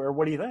afternoon, or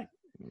what do you think?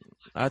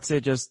 I'd say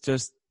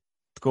just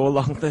go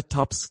along the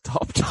top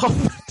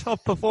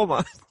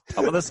performer,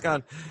 top of the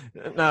scan.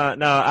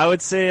 No, I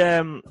would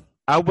say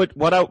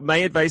my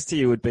advice to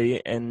you would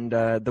be, and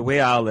the way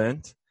I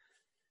learned,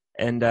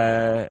 and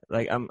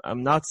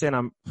I'm not saying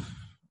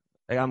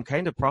I'm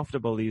kind of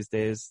profitable these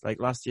days. Like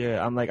last year,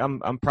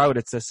 I'm proud.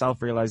 It's a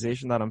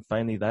self-realization that I'm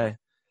finally there.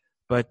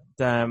 But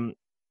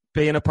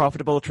being a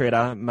profitable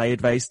trader, my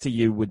advice to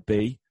you would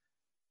be,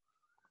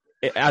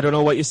 I don't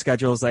know what your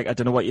schedule's like. I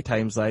don't know what your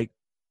time's like,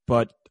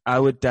 but I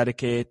would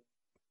dedicate,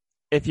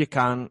 if you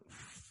can,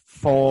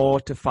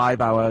 4 to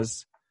 5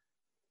 hours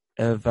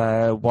of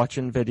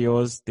watching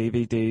videos,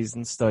 DVDs,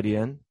 and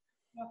studying.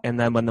 And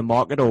then when the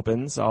market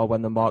opens, or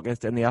when the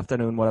market in the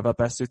afternoon, whatever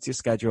best suits your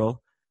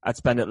schedule, I'd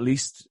spend at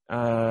least 1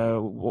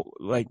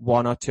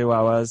 or 2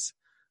 hours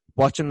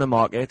watching the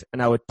market,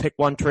 and I would pick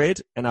one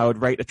trade, and I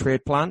would write a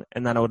trade plan,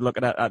 and then I would look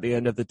at it at the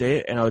end of the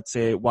day, and I would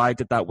say, why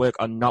did that work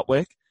or not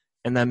work?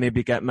 And then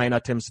maybe get mine or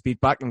Tim's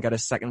feedback and get a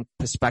second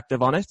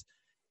perspective on it.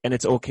 And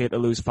it's okay to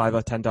lose $5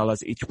 or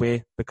 $10 each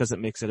way, because it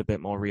makes it a bit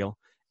more real.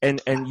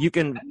 And you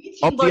can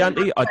up the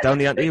ante or down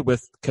the ante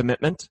with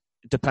commitment,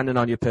 depending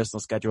on your personal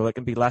schedule. It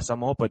can be less or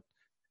more, but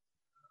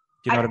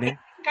do you know what I mean?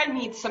 I think I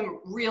need some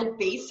real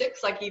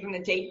basics, like even the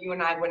day you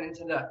and I went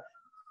into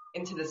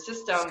the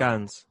system.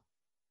 Scans.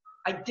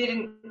 I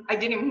didn't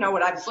even know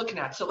what I was looking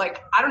at. So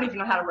I don't even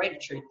know how to write a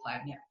trade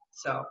plan yet.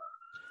 So.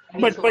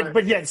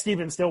 But yet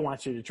Steven still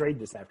wants you to trade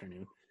this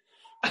afternoon.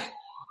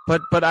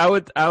 But I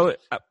would,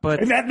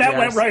 but and that yes.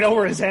 Went right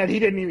over his head. He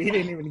didn't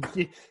even,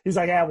 he's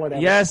like,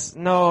 whatever. Yes,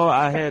 no,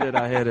 I hate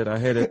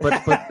it.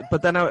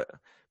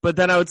 But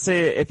then I would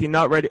say, if you're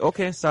not ready,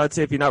 okay, so I'd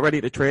say if you're not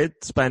ready to trade,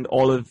 spend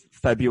all of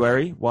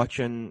February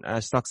watching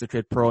Stocks to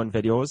Trade Pro and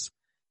videos.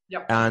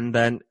 Yep. And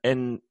then,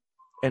 and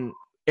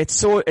it's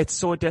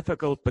so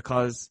difficult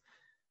because,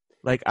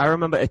 I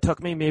remember it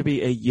took me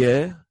maybe a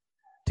year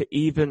to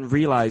even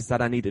realize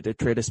that I needed to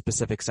trade a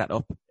specific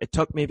setup. It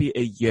took maybe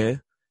a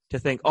year to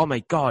think, oh my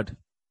God,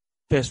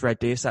 first red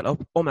day setup.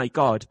 Oh my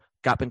God,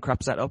 gap and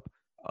crap setup.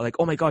 Or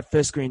oh my God,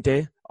 first green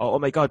day. Or oh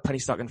my God, penny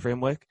stock and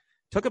framework.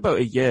 Took about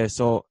a year.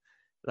 So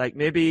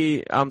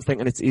maybe I'm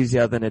thinking it's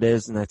easier than it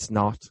is, and it's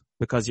not,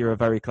 because you're a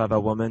very clever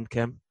woman,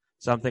 Kim.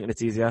 So I'm thinking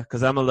it's easier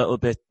because I'm a little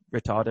bit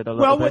retarded bit.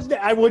 Well,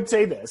 I would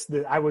say this,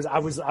 that I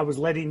was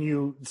letting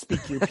you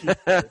speak your piece.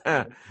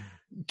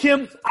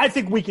 Kim, I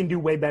think we can do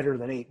way better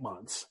than 8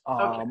 months.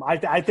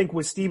 Okay. I think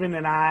with Steven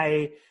and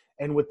I,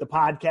 and with the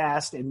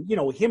podcast, and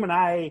him and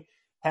I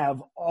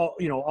have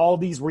all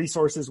these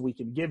resources we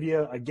can give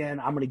you. Again,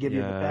 I'm going to give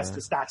you the best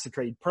of Stocks to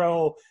Trade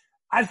Pro.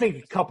 I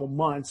think a couple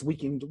months we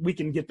can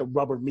get the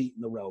rubber meet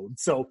in the road.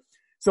 So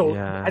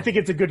I think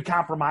it's a good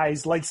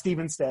compromise. Like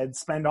Steven said,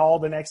 spend all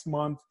the next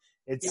month,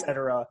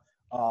 etc.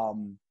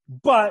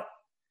 But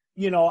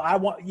I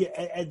want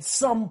at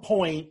some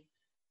point.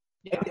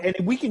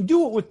 And we can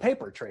do it with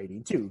paper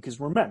trading too, because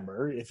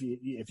remember, if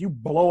you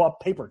blow up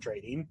paper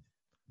trading,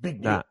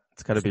 big deal.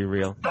 It's got to be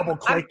real. Double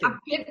click. I'm a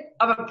bit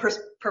of a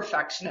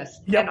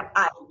perfectionist. Yep.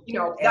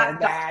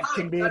 And that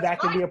can be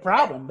a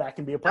problem. That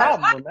can be a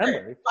problem.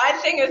 Remember, my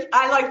thing is,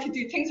 I like to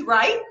do things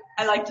right.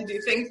 I like to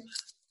do things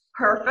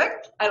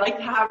perfect. I like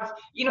to have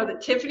the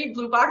Tiffany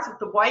blue box with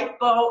the white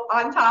bow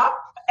on top.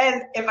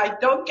 And if I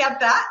don't get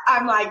that,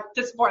 I'm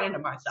disappointed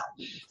in myself.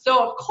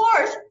 So of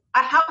course,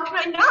 how can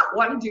I not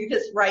want to do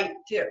this right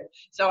too?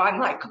 So I'm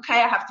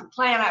okay, I have to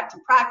plan, I have to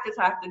practice,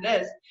 I have to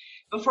this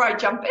before I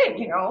jump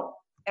in,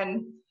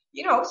 and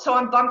so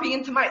I'm bumping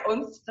into my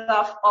own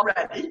stuff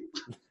already.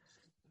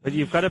 But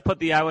you've got to put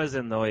the hours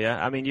in, though,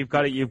 yeah. I mean, you've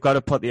got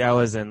to put the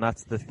hours in.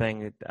 That's the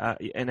thing,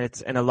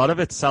 and a lot of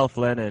it's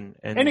self-learning.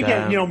 And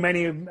again,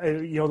 many of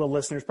the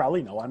listeners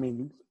probably know. I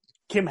mean,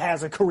 Kim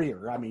has a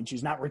career. I mean,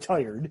 she's not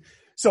retired.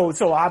 So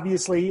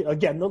obviously,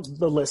 again,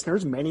 the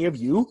listeners, many of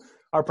you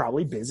are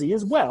probably busy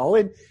as well.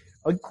 And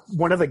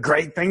one of the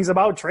great things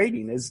about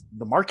trading is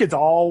the market's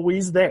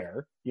always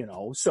there.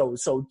 So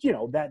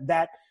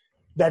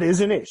that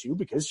is an issue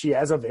because she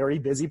has a very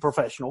busy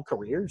professional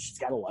career. She's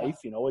got a life,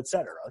 et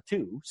cetera,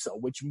 too. So,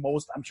 which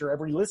I'm sure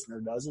every listener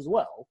does as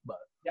well. But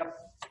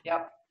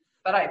Yep.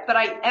 But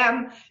I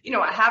am,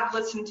 I have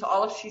listened to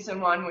all of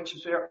season 1, which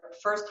was your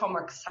first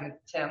homework assignment,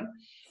 Tim.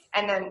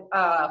 And then,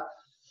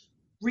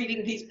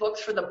 reading these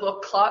books for the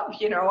book club,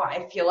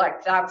 I feel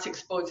like that's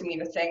exposing me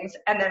to things.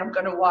 And then I'm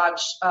going to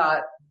watch,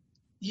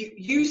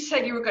 you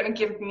said you were going to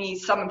give me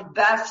some of the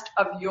best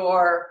of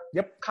your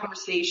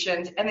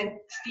conversations. And then,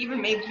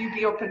 Steven, maybe you'd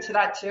be open to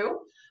that too.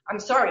 I'm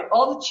sorry,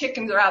 all the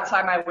chickens are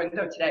outside my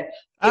window today.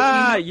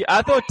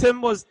 I thought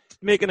Tim was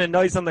making a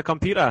noise on the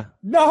computer.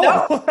 No.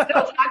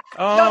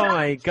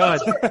 My God.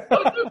 Those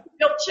are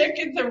real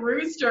chickens and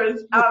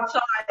roosters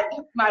outside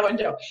my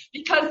window.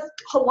 Because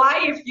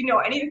Hawaii, if you know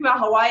anything about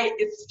Hawaii,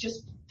 it's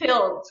just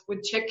filled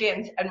with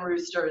chickens and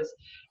roosters.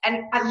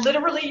 And I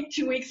literally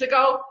 2 weeks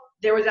ago,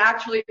 there was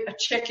actually a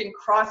chicken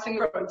crossing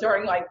the road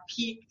during like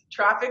peak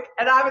traffic.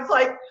 And I was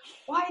like,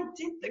 why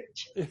did the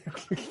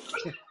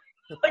chicken?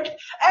 Like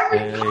every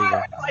car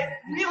was like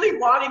really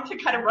wanting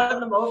to kind of run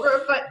them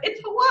over, but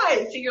it's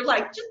Hawaii, so you're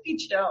like, just be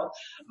chill.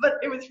 But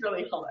it was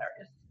really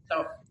hilarious.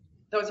 So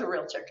those are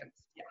real chickens.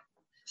 Yeah.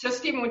 So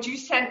Stephen, would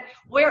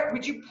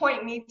you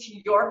point me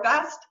to your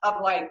best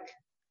of like,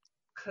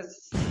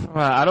 cause.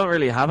 Well, I don't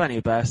really have any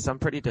best. I'm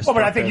pretty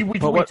destructive. But I think we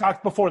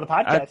talked before the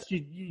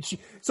podcast.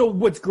 So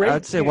what's great?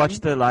 I'd say watch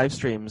the live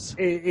streams.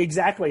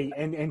 Exactly.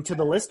 And to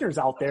the listeners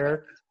out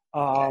there,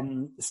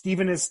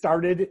 Stephen has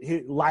started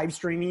his live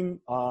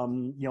streaming,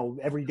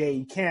 every day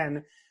he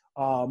can.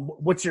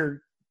 What's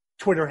your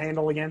Twitter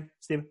handle again,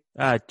 Stephen?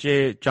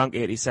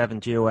 Junk87,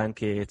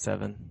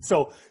 JONK87.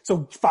 So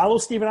follow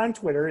Stephen on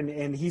Twitter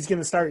and he's going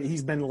to start,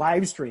 he's been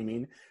live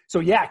streaming. So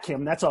yeah,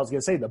 Kim, that's all I was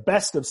going to say. The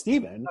best of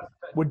Stephen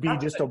would be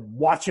just to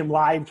watch him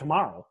live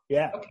tomorrow.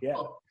 Yeah. Okay, yeah.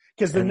 cool.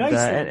 Cause the nice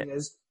thing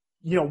is,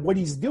 what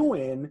he's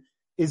doing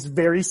is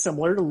very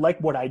similar to like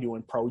what I do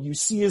in pro. You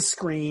see his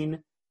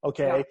screen.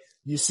 Okay. Yeah.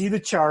 You see the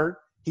chart.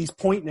 He's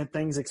pointing at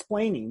things,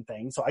 explaining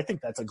things. So I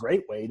think that's a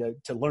great way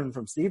to learn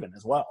from Stephen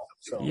as well.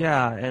 So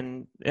yeah.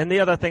 And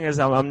the other thing is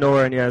I'm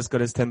nowhere near as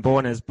good as Tim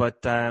Bourne is,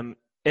 but,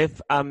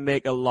 if I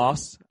make a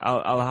loss,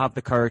 I'll have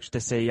the courage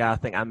to say, yeah, I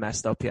think I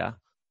messed up here.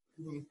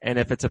 Mm-hmm. And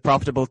if it's a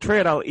profitable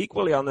trade, I'll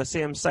equally on the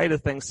same side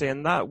of things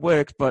saying that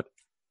worked, but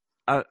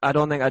I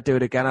don't think I'd do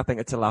it again. I think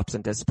it's a lapse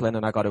in discipline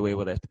and I got away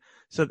with it.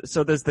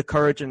 So there's the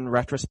courage in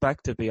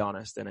retrospect, to be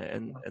honest, in it.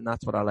 And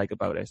that's what I like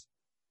about it.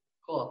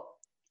 Cool.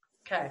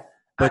 Okay.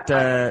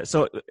 But,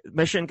 so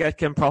mission get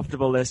Kim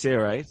profitable this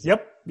year, right?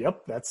 Yep.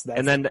 That's.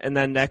 And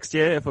then next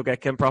year, if we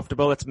get Kim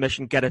profitable, it's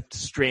mission get a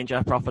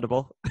stranger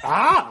profitable.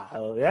 Yeah. I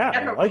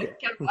like it.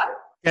 Get what?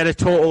 Get a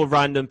total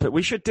random pick.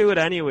 We should do it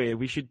anyway.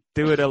 We should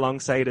do it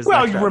alongside his.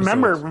 Well,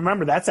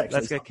 remember that's actually.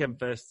 Let's get Kim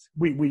first.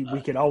 We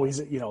could always,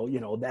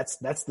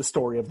 that's the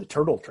story of the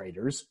turtle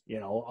traders,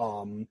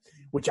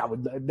 which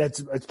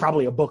it's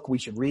probably a book we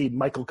should read.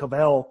 Michael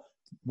Cavell,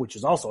 which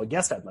is also a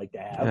guest I'd like to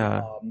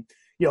have.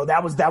 Yeah.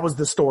 That was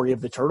the story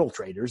of the turtle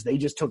traders. They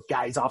just took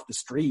guys off the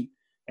street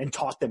and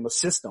taught them a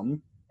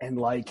system. And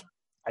I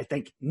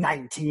think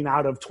 19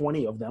 out of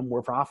 20 of them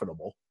were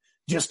profitable.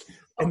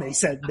 And they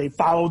said they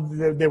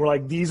were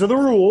like, these are the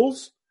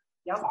rules.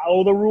 Yep.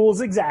 Follow the rules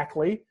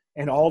exactly.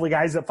 And all the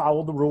guys that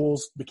followed the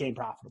rules became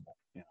profitable.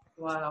 Yeah.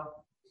 Wow.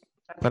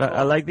 But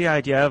I like the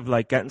idea of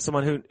getting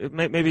someone who,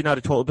 maybe not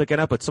a total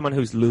beginner, but someone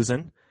who's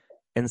losing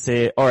and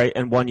say, all right,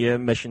 in 1 year,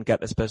 mission, get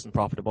this person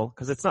profitable.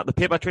 Cause it's not, the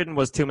paper trading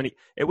was too many.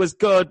 It was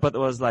good, but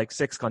there was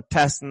 6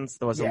 contestants.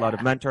 There was a lot of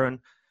mentoring.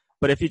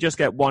 But if you just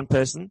get one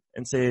person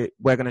and say,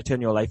 we're going to turn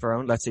your life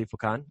around, let's see if we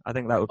can, I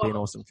think that would be an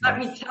awesome thing. Let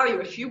me tell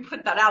you, if you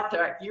put that out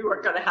there, you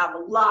are going to have a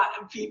lot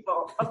of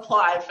people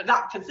apply for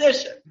that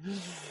position.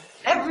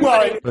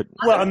 Everybody.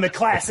 Well, and the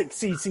classic,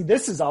 see,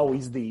 this is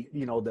always the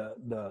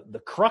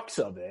crux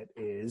of it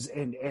is,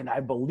 and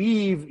I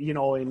believe,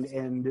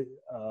 and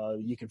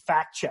you can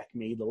fact check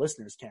me, the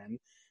listeners can.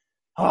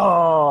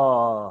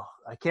 Oh,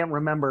 I can't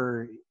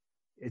remember.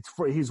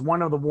 He's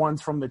one of the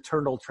ones from the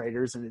Turtle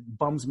Traders, and it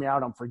bums me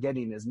out. I'm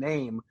forgetting his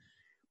name,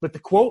 but the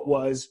quote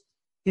was,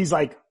 he's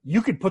like,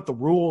 you could put the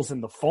rules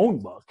in the phone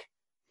book.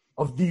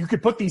 You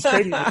could put these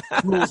trading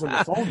rules in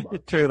the phone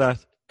book. True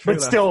that.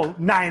 But still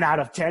 9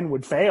 out of 10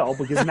 would fail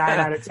because 9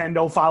 out of 10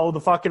 don't follow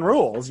the fucking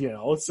rules,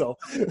 so.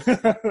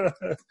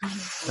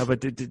 No,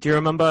 but do you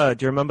remember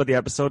the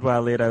episode where I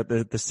laid out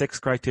the 6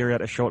 criteria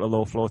to short a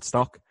low float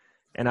stock?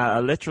 And I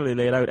literally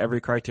laid out every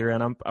criteria,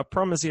 and I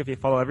promise you, if you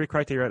follow every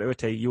criteria to a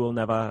T, you will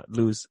never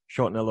lose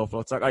shorting a low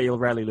float stock. You'll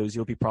rarely lose.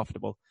 You'll be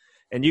profitable.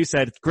 And you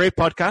said, great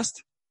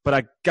podcast, but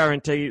I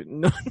guarantee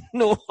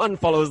no one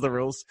follows the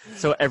rules,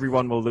 so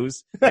everyone will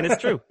lose. And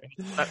it's true.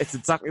 It's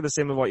exactly the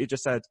same as what you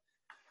just said.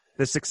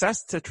 The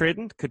success to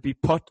trading could be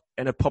put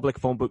in a public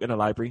phone book in a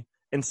library,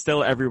 and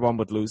still everyone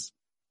would lose.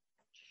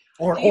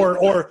 Or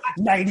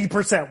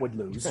 90% would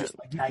lose.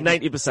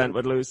 90%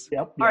 would lose.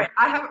 Yep. All right.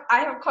 I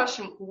have a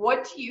question.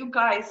 What's your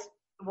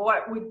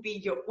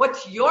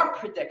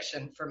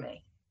prediction for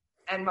me?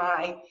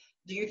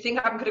 Do you think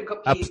I'm going to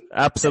compete?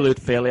 Absolute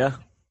failure.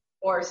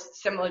 Or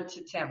similar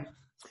to Tim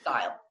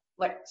style?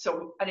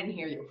 So I didn't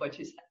hear you. What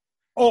you said.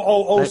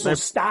 So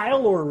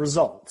style or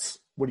results?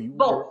 What do you?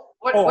 Both.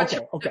 What's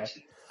your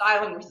prediction?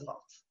 Style and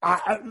results.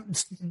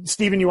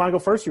 Stephen, you want to go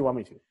first or you want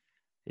me to?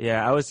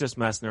 Yeah, I was just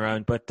messing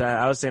around, but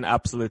I was saying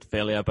absolute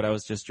failure, but I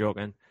was just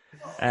joking.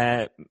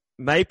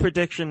 My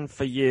prediction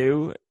for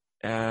you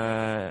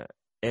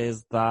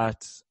is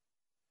that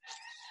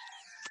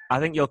I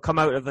think you'll come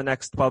out of the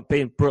next 12,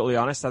 being brutally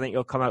honest, I think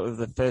you'll come out of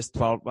the first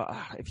 12.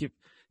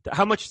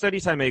 How much study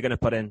time are you going to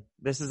put in?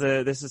 This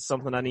is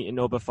something I need to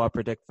know before I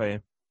predict for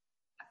you.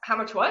 How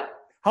much what?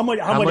 How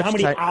many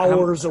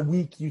hours a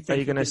week you think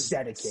you can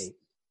dedicate?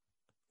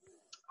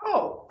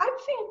 Oh, I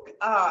think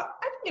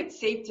it's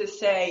safe to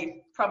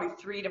say probably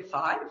 3 to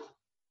 5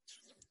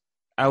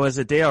 hours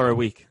a day or a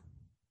week.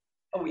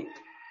 A week.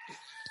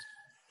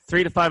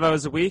 3 to 5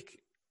 hours a week.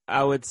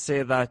 I would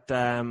say that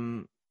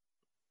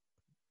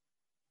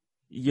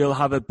you'll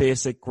have a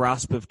basic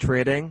grasp of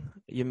trading.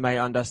 You may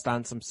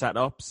understand some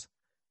setups,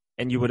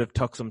 and you would have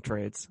took some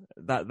trades.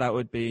 That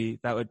would be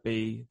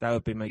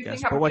my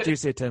guess. But what do you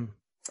say, Tim?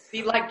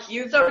 Be like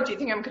you though? Do you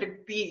think I'm going to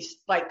be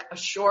like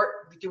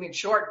doing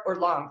short or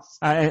longs?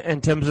 In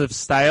terms of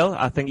style,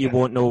 I think you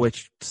won't know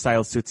which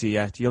style suits you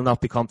yet. You'll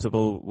not be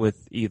comfortable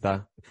with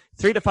either.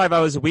 3 to 5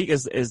 hours a week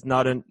is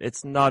not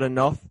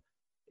enough.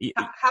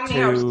 How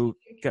many hours do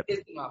you think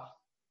is enough?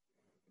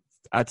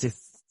 I'd say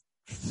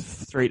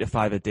 3 to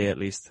 5 a day at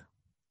least.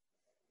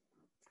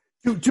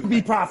 To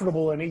be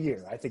profitable in a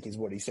year, I think is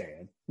what he's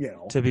saying.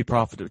 To be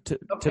profitable,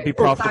 to be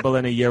profitable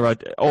in a year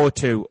or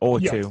two.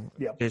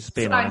 Yep. Just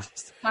being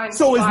honest.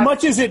 So as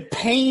much as it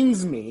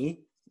pains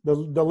me, the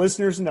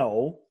listeners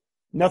know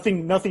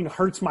nothing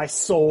hurts my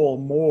soul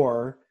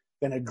more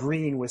than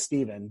agreeing with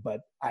Stephen.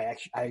 But I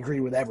agree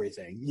with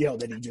everything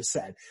that he just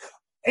said.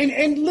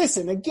 And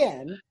listen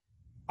again.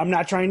 I'm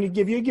not trying to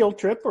give you a guilt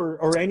trip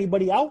or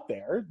anybody out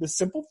there. The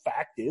simple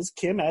fact is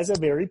Kim has a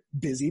very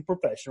busy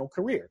professional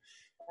career.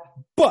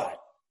 But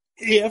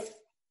if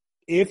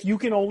you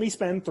can only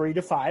spend 3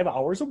 to 5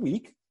 hours a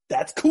week,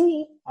 that's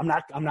cool. I'm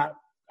not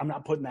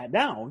putting that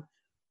down,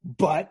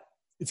 but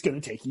it's going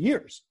to take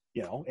years,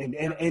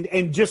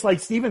 and just like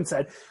Steven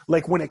said,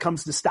 like when it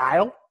comes to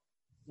style,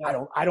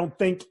 I don't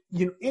think,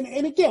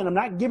 and again, I'm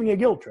not giving you a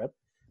guilt trip,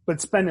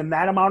 but spending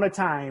that amount of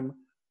time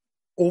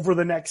over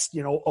the next,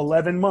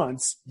 11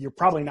 months, you're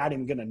probably not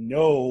even going to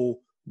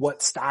know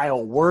what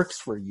style works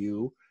for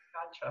you.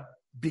 Gotcha.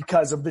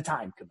 Because of the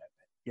time commitment.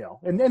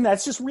 And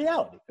that's just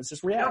reality. It's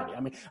just reality.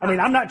 I mean,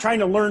 I'm not trying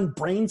to learn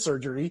brain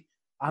surgery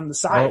on the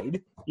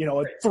side,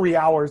 3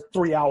 hours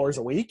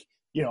a week.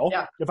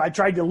 If I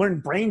tried to learn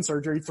brain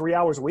surgery 3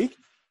 hours a week,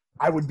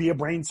 I would be a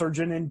brain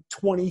surgeon in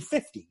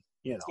 2050.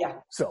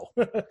 So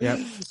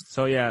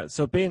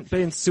So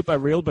being super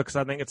real, because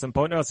I think it's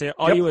important. I'll say,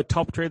 are you a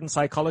top trading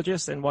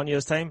psychologist in 1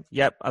 year's time?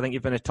 Yep. I think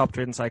you've been a top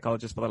trading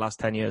psychologist for the last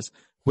 10 years.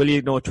 Will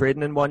you know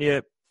trading in 1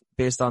 year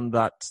based on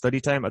that study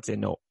time? I'd say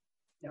no.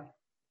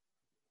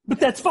 But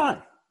that's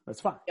fine.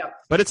 That's fine. Yeah.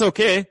 But it's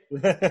okay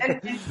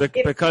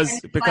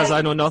because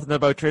I know nothing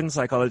about trading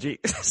psychology.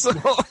 So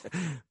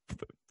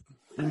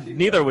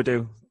neither would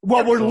do.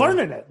 Well, we're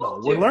learning it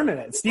though. We're learning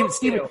it.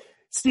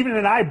 Stephen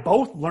and I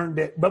both learned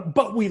it,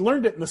 but we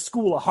learned it in the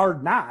school of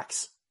hard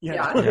knocks.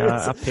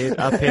 I paid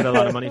a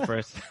lot of money for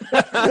it.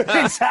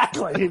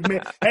 Exactly.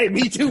 Hey,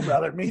 me too,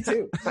 brother. Me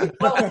too.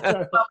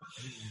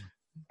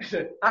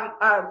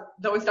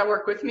 Those that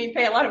work with me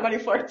pay a lot of money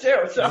for it too,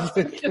 so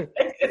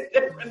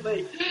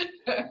differently.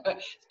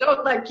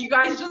 So like you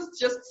guys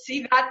just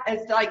see that as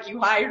like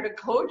you hired a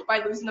coach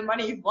by losing the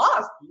money you've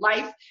lost.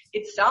 Life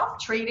itself,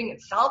 trading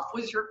itself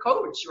was your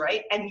coach,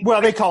 right? And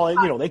they call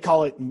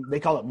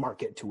it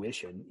market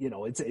tuition.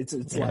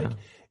 It's like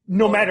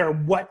no matter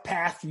what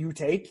path you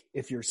take,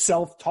 if you're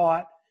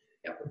self-taught,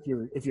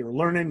 if you're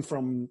learning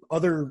from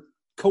other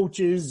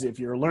coaches, if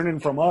you're learning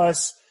from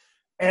us,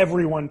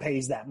 everyone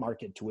pays that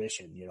market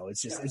tuition.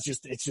 It's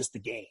just the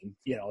game.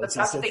 That's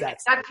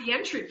the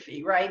entry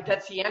fee, right?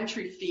 That's the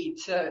entry fee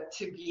to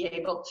be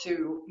able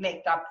to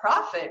make that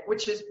profit,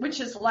 which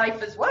is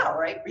life as well,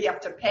 right? We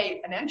have to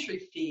pay an entry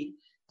fee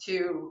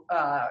to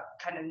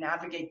kind of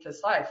navigate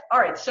this life. All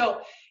right. So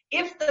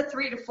if the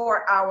 3 to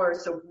 4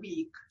 hours a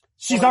week,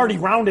 she's already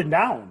rounded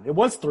down. It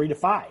was 3 to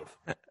 5.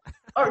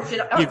 Oh, I'm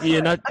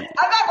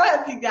not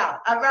rounding down.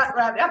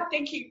 I'm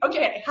thinking,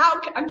 okay,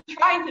 I'm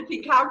trying to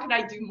think, how can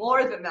I do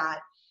more than that?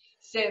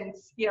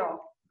 Since,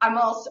 I'm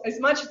also, as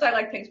much as I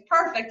like things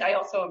perfect, I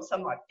also am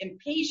somewhat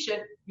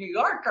impatient New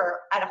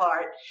Yorker at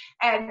heart.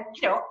 And,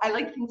 I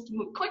like things to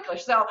move quickly.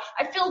 So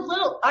I feel a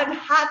little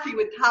unhappy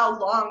with how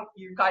long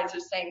you guys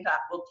are saying that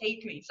will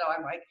take me. So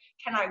I'm like,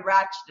 can I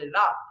ratchet it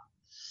up?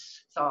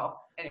 So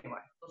anyway,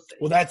 we'll see.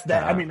 Well,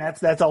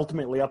 that's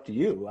ultimately up to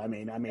you.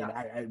 Again,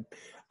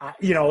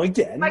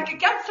 I could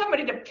get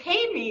somebody to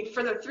pay me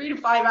for the 3 to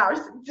 5 hours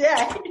a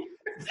day.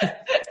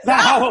 That's not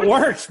how it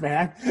works,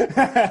 man. Because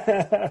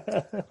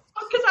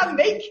I'm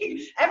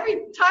making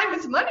every time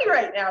is money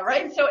right now,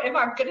 right? So if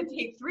I'm going to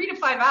take 3 to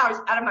 5 hours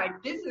out of my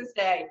business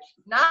day,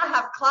 not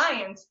have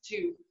clients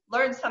to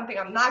learn something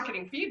I'm not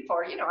getting paid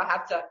for, I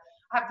have to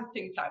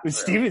think that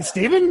through.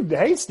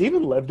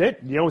 Stephen lived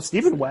it.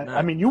 Stephen went.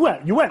 You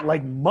went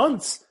like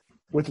months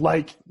with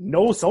like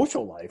no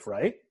social life,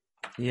 right?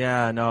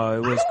 Yeah, no,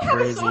 it was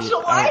crazy.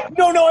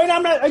 No, and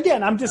I'm not.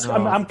 Again, I'm just. No.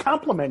 I'm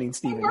complimenting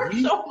Stephen.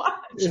 So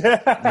much.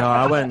 No,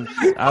 I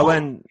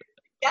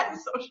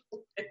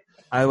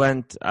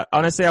went.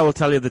 Honestly, I will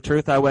tell you the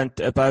truth. I went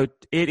about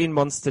 18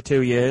 months to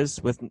 2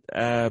 years with.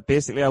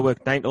 Basically, I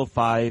worked 9 till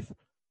 5,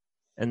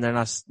 and then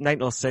 9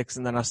 till 6,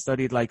 and then I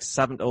studied like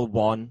 7 till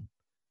 1,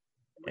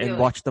 and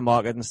watch the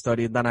market and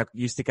study. And then I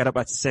used to get up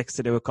at 6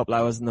 to do a couple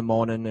hours in the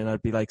morning, and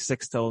I'd be like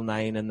 6 till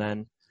 9. And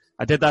then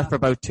I did that for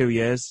about 2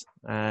 years.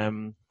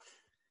 And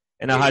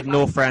I had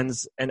no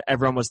friends, and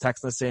everyone was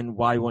texting us saying,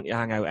 why won't you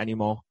hang out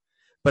anymore?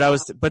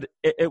 But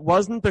it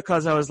wasn't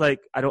because I was like,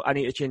 I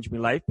need to change my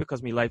life,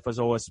 because my life was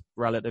always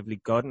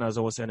relatively good and I was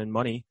always earning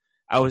money.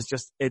 I was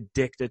just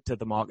addicted to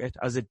the market.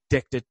 I was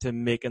addicted to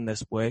making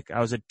this work.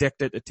 I was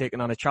addicted to taking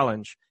on a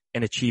challenge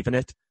and achieving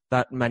it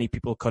that many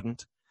people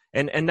couldn't.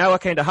 And now I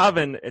kind of have,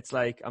 and it's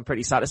like, I'm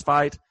pretty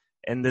satisfied.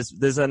 And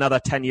there's another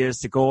 10 years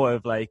to go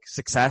of like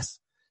success.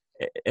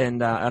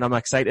 And I'm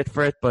excited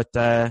for it. But,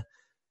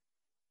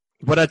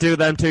 would I do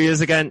them 2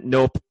 years again?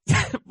 Nope.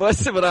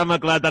 but I'm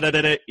glad that I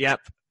did it. Yep.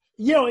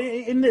 You know,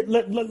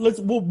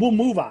 we'll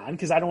move on,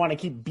 because I don't want to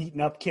keep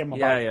beating up Kim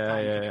about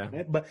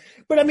it.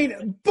 But I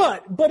mean,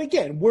 but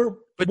again,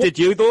 did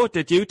you though?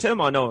 Did you, Tim,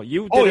 or no?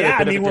 You did. Oh yeah,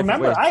 I mean,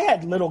 remember, I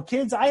had little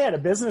kids. I had a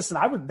business,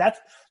 and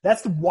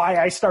that's why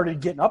I started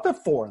getting up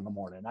at 4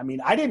 a.m. I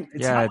mean, I didn't.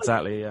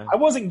 Exactly. I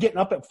wasn't getting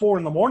up at 4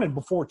 a.m.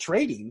 before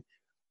trading.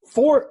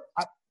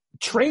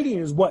 Trading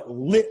is what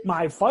lit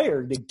my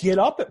fire to get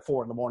up at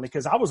 4 a.m.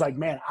 because I was like,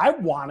 man, I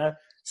want to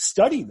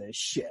study this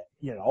shit,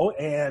 you know?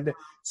 And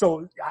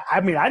so, I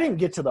mean, I didn't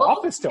get to the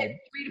office till 3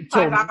 to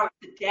 5 hours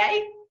a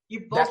day.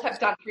 You both have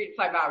done 3 to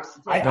 5 hours a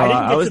day. I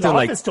didn't get to the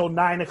office till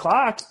 9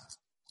 o'clock.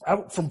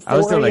 From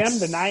 4 a.m.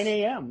 to 9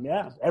 a.m.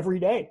 Yeah, every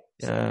day.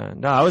 Yeah,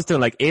 no, I was doing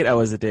like 8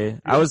 hours a day. Yeah.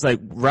 I was like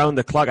round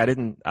the clock. I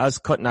was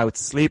cutting out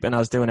sleep, and I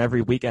was doing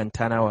every weekend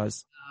 10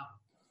 hours.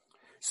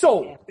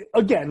 So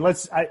again,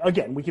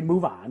 we can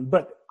move on,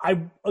 but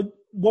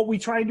what we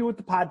try and do with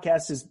the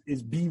podcast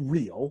is be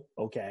real.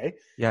 Okay.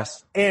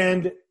 Yes.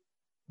 And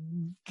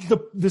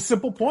the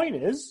simple point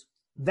is,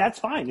 that's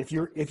fine. If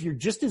you're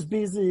just as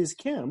busy as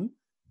Kim,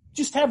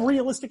 just have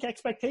realistic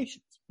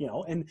expectations, you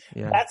know, and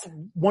that's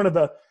one of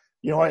the,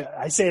 you know,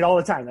 I say it all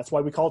the time. That's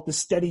why we call it the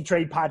Steady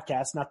Trade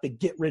Podcast, not the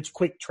Get Rich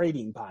Quick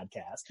Trading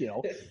Podcast. You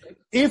know,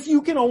 if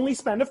you can only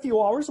spend a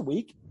few hours a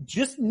week,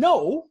 just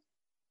know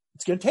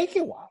it's going to take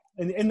you a while.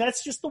 And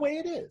that's just the way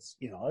it is,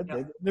 you know.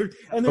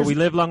 But we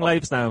live long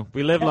lives now.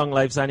 We live long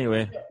lives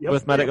anyway.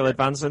 With medical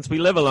advancements, we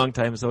live a long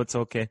time, so it's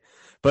okay.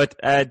 But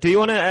do you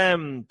want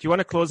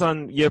to close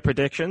on your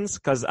predictions?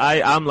 Because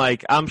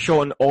I'm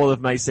showing all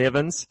of my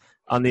savings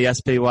on the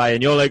SPY,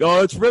 and you're like,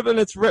 oh, it's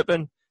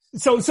ripping.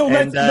 So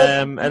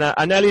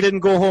I nearly didn't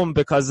go home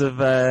because of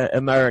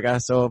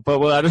America. So,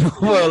 but I don't know.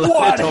 We'll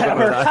talk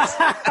about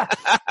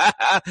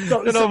that. We'll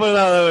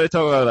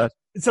talk about that.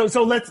 So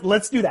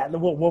let's do that.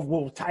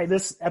 We'll tie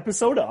this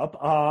episode up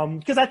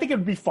because I think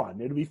it'd be fun.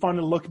 It'd be fun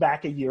to look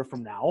back a year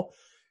from now.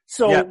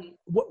 So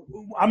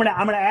I'm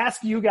gonna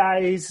ask you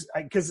guys,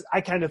 because I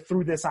kind of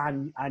threw this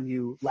on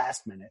you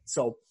last minute.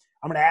 So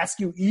I'm gonna ask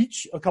you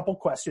each a couple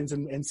questions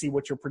and see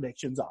what your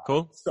predictions are.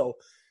 Cool. So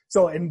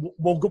and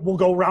we'll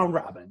go round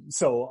robin.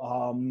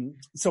 So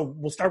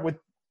we'll start with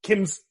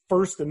Kim's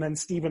first, and then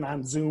Steven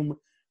on Zoom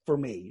for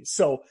me.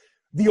 So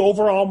the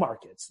overall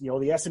markets, you know,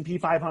 the S&P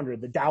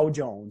 500, the Dow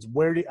Jones,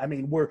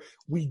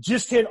 we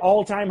just hit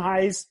all-time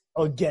highs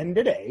again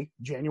today,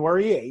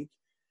 January 8th.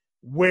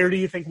 Where do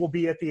you think we'll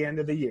be at the end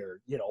of the year?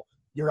 You know,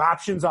 your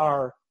options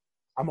are,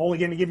 I'm only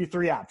going to give you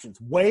 3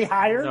 options: way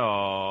higher,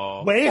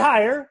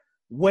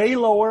 way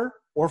lower,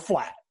 or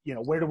flat. You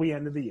know, where do we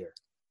end of the year?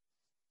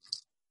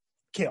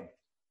 Kim.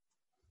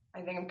 I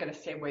think I'm going to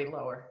say way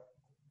lower.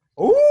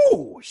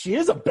 Ooh, she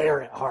is a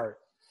bear at heart.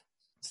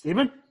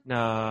 Steven?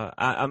 No,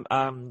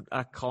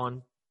 I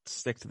can't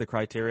stick to the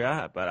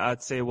criteria, but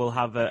I'd say we'll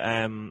have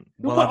a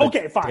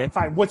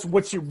fine.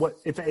 What's your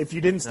if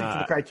you didn't stick to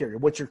the criteria,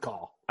 what's your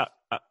call?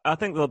 I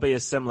think there'll be a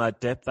similar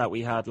dip that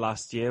we had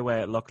last year where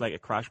it looked like a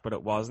crash, but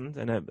it wasn't,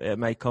 and it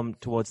might come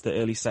towards the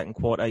early second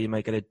quarter. You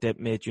might get a dip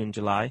May, June,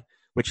 July,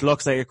 which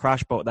looks like a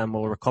crash, but then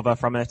we'll recover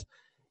from it,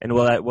 and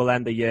we'll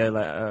end the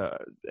year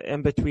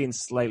in between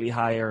slightly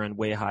higher and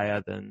way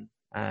higher than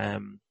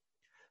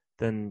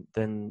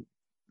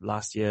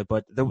last year.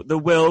 But there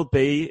will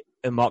be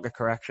a market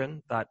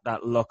correction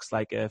that looks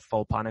like a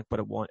full panic,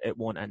 but it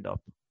won't end up.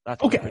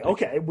 That's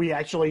okay. We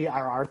actually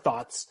our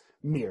thoughts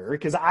mirror,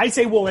 because I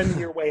say we'll end the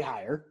year way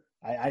higher.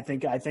 I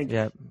think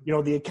you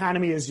know, the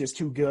economy is just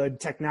too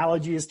good.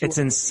 Technology is too. It's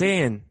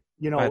insane.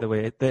 You know, by the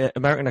way, the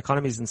American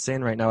economy is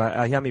insane right now.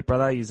 I hear my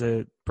brother. He's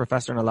a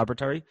professor in a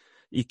laboratory.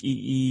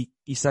 He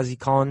says he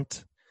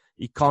can't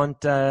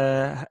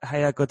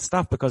hire good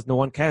staff because no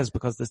one cares,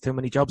 because there's too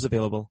many jobs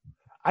available.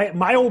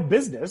 My old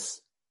business,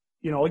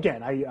 you know,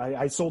 again,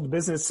 I sold the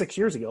business 6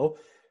 years ago.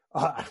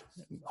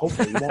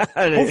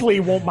 Hopefully he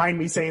won't mind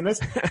me saying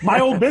this. My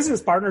old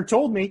business partner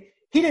told me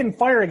he didn't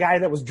fire a guy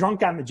that was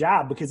drunk on the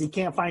job because he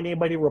can't find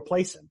anybody to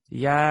replace him.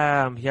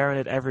 Yeah, I'm hearing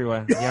it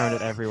everywhere. Yeah.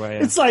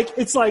 It's like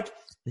the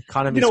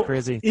economy's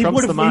crazy. He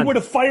would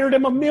have fired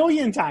him a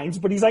million times,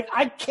 but he's like,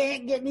 I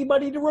can't get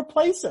anybody to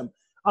replace him.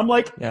 I'm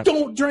like,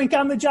 don't drink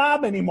on the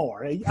job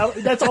anymore.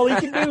 That's all he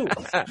can do.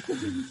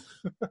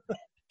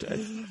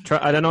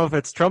 I don't know if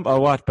it's Trump or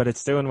what, but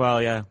it's doing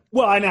well. Yeah.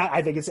 Well,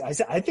 I think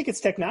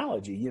it's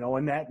technology, you know,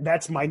 and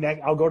that's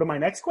my I'll go to my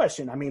next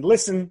question. I mean,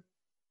 listen,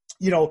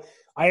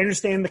 I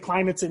understand the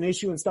climate's an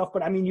issue and stuff,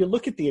 but I mean, you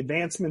look at the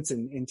advancements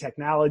in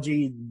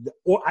technology.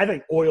 I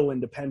think oil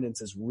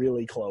independence is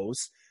really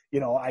close.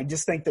 I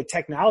just think that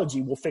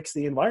technology will fix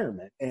the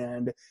environment,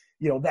 and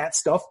that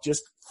stuff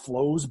just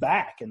flows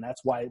back, and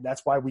that's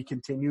why we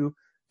continue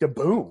to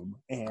boom.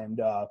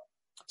 And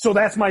so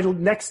that's my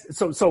next.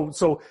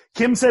 So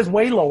Kim says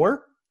way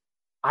lower.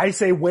 I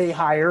say way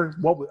higher.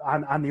 What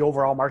on the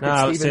overall market? No,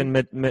 I was saying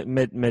mid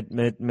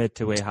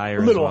to way higher.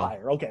 A little as well.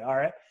 higher. Okay, all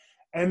right.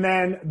 And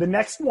then the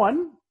next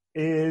one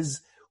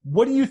is,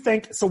 what do you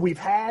think? So we've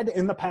had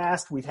in the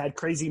past, we've had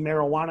crazy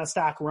marijuana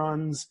stock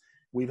runs.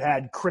 We've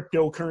had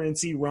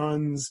cryptocurrency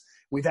runs.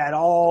 We've had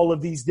all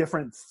of these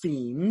different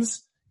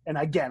themes. And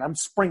again, I'm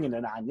springing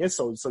it on you,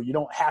 so you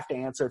don't have to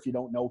answer if you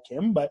don't know,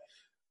 Kim. But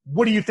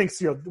what do you think?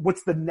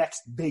 What's the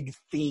next big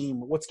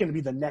theme? What's going to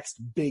be the next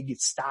big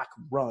stock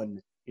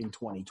run in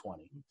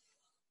 2020?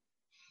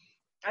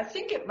 I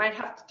think it might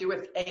have to do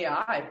with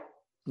AI.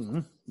 Mm-hmm.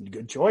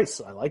 Good choice.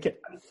 I like it.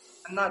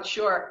 I'm not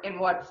sure in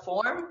what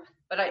form,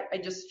 but I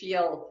just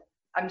feel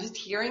I'm just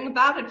hearing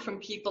about it from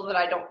people that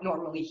I don't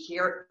normally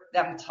hear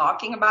them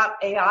talking about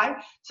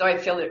AI. So I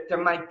feel that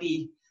there might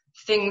be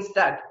things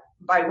that,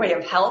 by way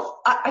of health,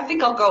 I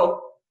think I'll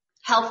go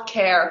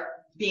healthcare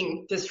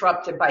being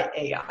disrupted by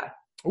AI.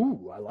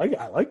 Ooh, I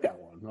like that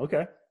one.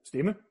 Okay.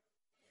 Stephen?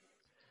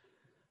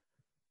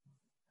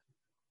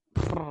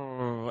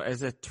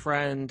 As a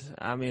trend,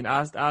 I mean,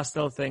 I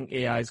still think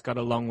AI's got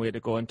a long way to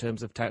go in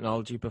terms of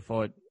technology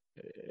before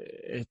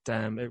it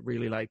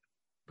really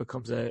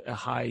becomes a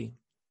high,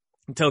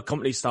 until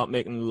companies start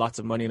making lots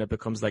of money and it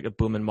becomes like a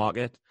booming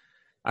market.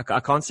 I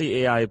can't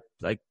see AI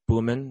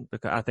booming,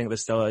 because I think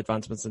there's still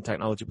advancements in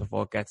technology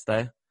before it gets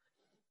there.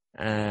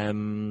 I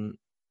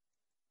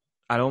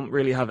don't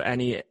really have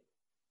any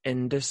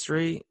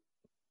industry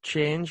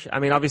change. I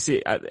mean,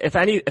 obviously, if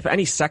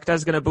any sector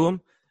is going to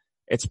boom,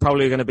 it's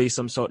probably going to be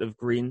some sort of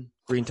green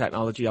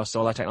technology or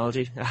solar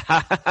technology.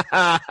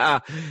 I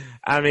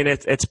mean,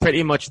 it's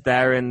pretty much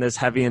there, and there's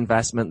heavy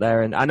investment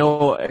there. And I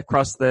know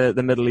across the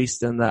Middle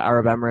East and the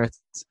Arab Emirates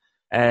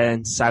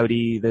and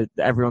Saudi,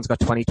 everyone's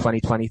got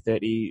 2020,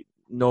 2030,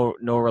 no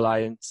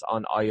reliance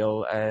on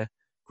oil,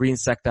 green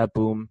sector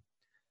boom,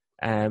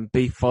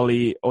 be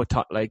fully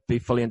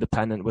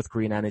independent with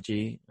green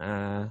energy.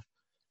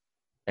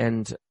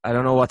 And I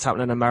don't know what's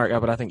happening in America,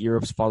 but I think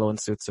Europe's following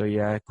suit. So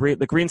yeah,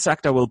 the green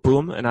sector will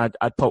boom, and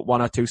I'd put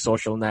one or two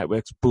social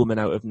networks booming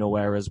out of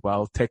nowhere as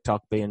well.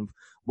 TikTok being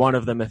one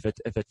of them if it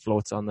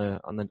floats on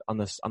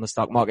the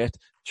stock market.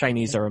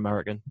 Chinese or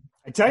American.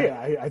 I tell you,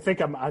 I think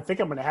I'm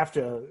going to have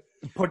to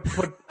put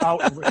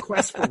out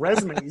requests for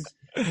resumes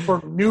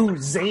for new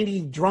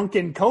zany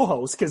drunken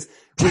co-hosts, because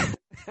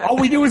all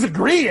we do is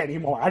agree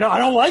anymore. I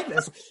don't like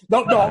this.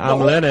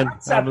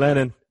 I'm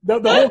learning. The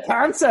whole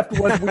concept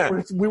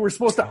was we were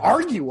supposed to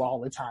argue all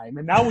the time,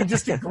 and now we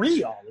just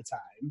agree all the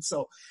time.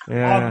 So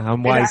yeah,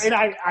 I'm wise. And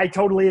I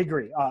totally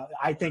agree.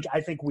 I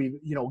think we,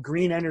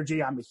 green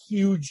energy. I'm a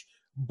huge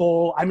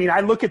bull. I mean,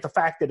 I look at the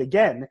fact that,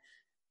 again,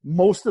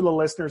 most of the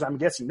listeners, I'm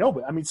guessing, know,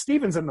 but I mean,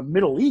 Stephen's in the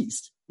Middle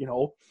East,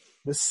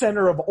 the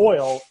center of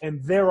oil,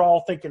 and they're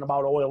all thinking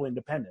about oil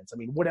independence. I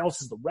mean, what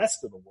else is the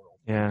rest of the world?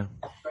 Yeah.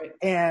 Right.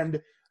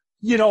 And,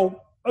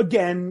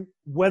 again,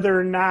 whether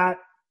or not,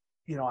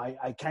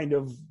 I kind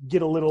of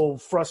get a little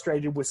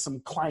frustrated with some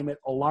climate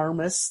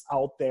alarmists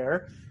out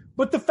there,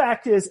 but the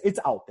fact is it's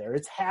out there,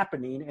 it's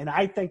happening. And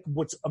I think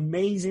what's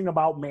amazing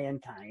about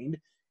mankind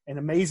and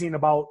amazing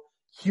about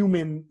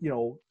human,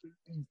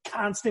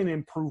 constant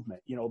improvement,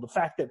 the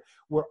fact that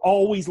we're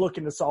always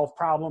looking to solve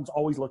problems,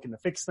 always looking to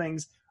fix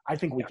things. I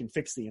think we can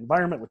fix the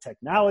environment with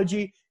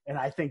technology. And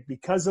I think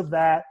because of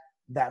that,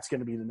 that's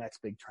going to be the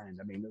next big trend.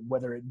 I mean,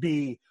 whether it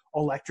be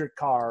electric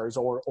cars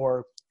or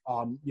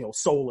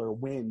solar,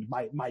 wind.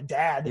 My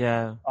dad,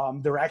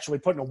 they're actually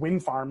putting a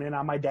wind farm in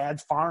on my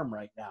dad's farm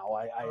right now.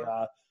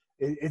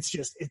 It's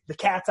just the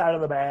cat's out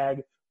of the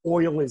bag.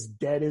 Oil is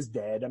dead as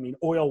dead. I mean,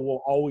 oil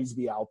will always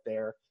be out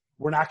there.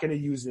 We're not going to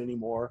use it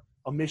anymore.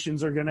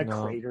 Emissions are going to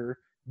crater.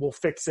 We'll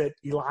fix it.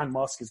 Elon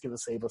Musk is going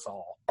to save us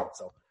all.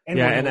 So, and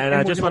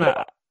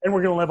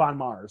we're going to live on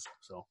Mars.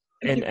 So,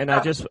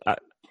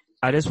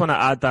 I just want to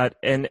add that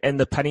in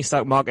the penny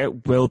stock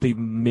market will be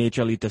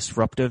majorly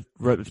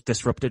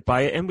disrupted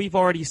by it, and we've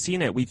already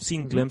seen it. We've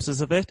seen glimpses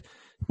of it.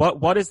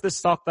 What is the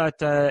stock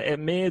that it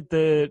made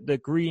the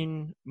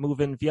green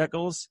moving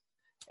vehicles,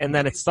 and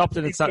then it stopped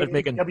and it started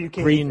making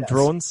WKHS. Green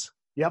drones?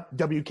 Yep,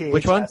 WKHS.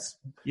 Which one?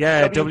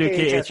 Yeah,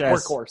 WKHS.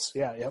 Workhorse.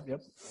 Yeah,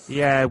 yep.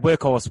 Yeah,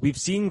 Workhorse. We've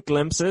seen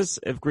glimpses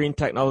of green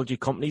technology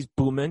companies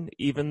booming,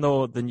 even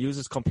though the news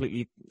is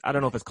completely, I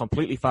don't know if it's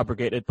completely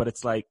fabricated, but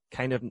it's like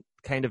kind of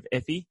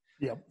iffy.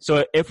 Yep.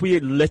 So if we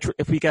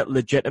get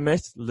legit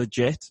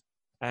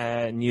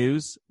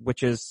news,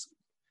 which is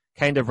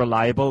kind of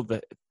reliable,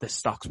 the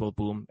stocks will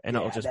boom, and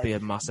it'll just be a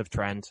massive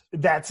trend.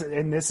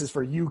 And this is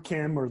for you,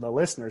 Kim, or the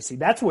listeners. See,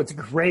 that's what's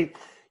great.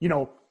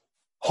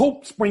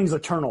 Hope springs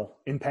eternal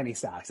in penny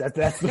stocks.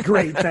 That's the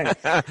great thing.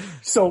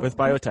 So with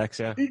biotechs,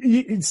 yeah.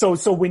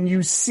 So when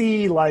you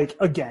see,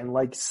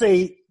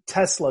 say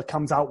Tesla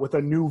comes out with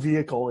a new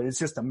vehicle and it's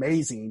just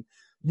amazing,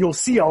 you'll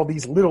see all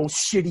these little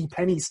shitty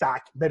penny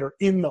stock that are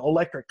in the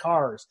electric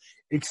cars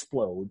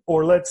explode.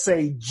 Or let's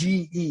say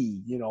GE,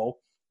 you know,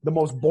 the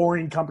most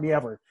boring company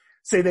ever.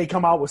 Say they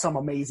come out with some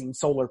amazing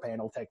solar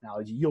panel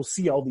technology. You'll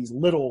see all these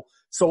little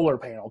solar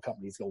panel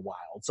companies go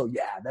wild. So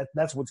yeah,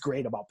 that's what's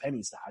great about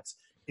penny stocks.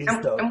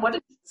 And what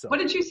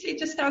did you say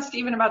just now,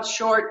 Stephen, about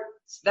short,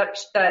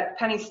 that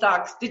penny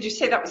stocks? Did you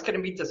say that was going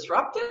to be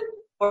disrupted?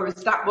 Or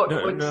is that what?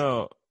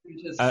 No.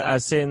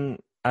 As saying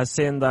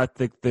that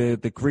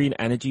the green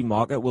energy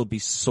market will be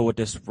so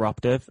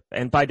disruptive,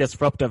 and by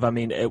disruptive I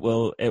mean it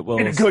will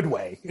in a good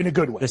way.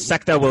 The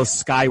sector will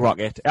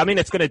skyrocket. I mean,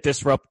 it's going to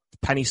disrupt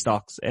penny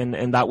stocks,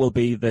 and that will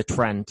be the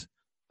trend.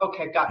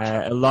 Okay,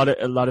 gotcha. A lot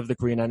of the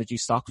green energy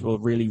stocks will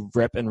really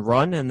rip and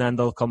run, and then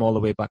they'll come all the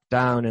way back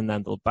down, and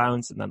then they'll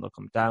bounce, and then they'll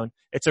come down.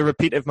 It's a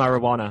repeat of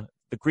marijuana.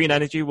 The green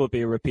energy will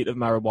be a repeat of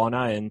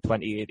marijuana in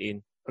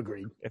 2018.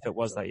 Agreed. If it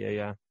was that year,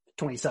 yeah.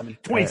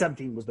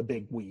 2017 was the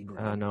big weed.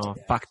 Right? No,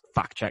 yeah. Fact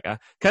checker.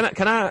 Can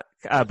I?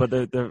 But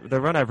they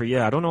run every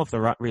year. I don't know if they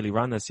really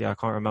run this year. I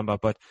can't remember.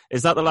 But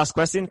is that the last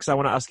question? Because I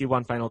want to ask you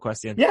one final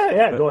question.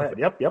 Yeah. Go ahead.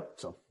 Yep.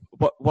 So,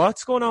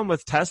 what's going on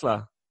with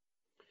Tesla?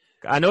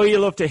 I know you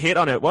love to hate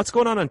on it. What's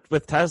going on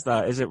with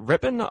Tesla? Is it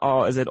ripping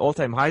or is it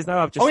all-time highs now?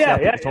 I've just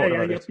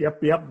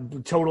Yep.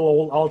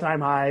 Total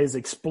all-time highs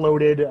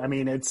exploded. I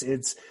mean, it's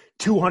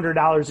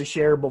 $200 a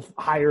share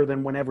higher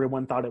than when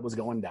everyone thought it was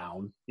going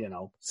down, you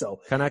know. So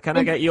can I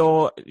get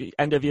your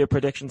end of year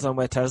predictions on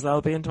where Tesla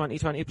will be in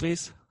 2020,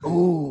 please?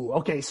 Ooh,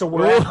 okay. So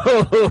we're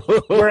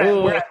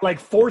at like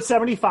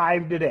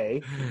 475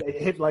 today.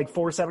 It hit like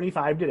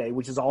 475 today,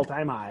 which is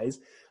all-time highs.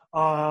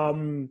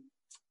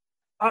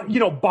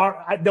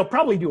 They'll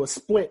probably do a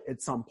split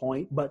at some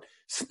point, but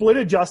split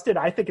adjusted,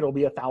 I think it'll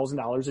be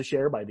 $1,000 a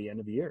share by the end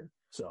of the year.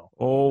 So.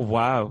 Oh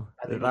wow,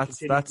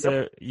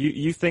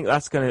 you think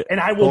that's gonna?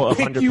 And I will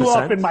pick 100%? You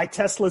up in my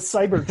Tesla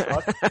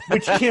Cybertruck,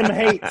 which Kim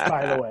hates,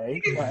 by the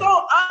way. It's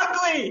so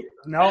ugly.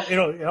 No,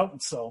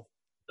 so.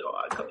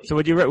 So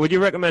would you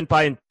recommend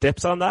buying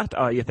dips on that,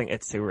 or you think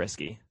it's too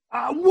risky?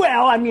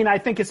 Well, I mean, I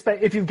think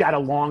if you've got a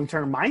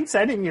long-term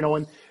mindset,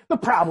 and the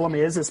problem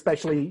is,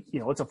 especially,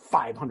 it's a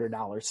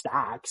 $500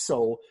 stock.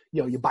 So,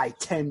 you buy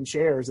 10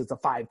 shares, it's a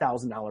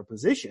 $5,000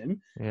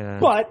 position. Yeah.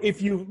 But if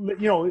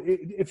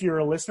if you're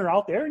a listener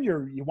out there and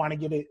you want to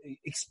get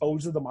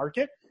exposed to the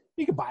market,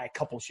 you can buy a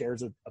couple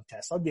shares of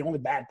Tesla. The only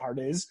bad part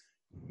is,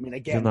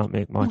 again, not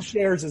make much. 2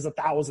 shares is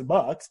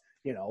 $1,000,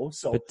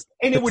 so,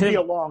 it would be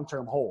a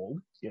long-term hold,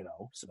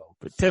 so.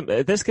 But Tim,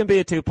 this can be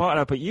a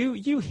two-parter, but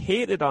you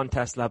hated on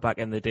Tesla back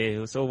in the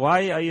day. So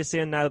why are you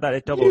saying now that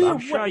it doubled? I'm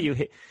sure you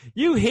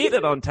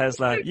hated on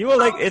Tesla. You were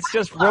like, it's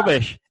just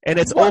rubbish and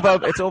it's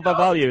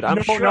overvalued.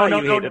 I'm sure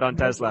you hated on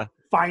Tesla.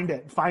 Find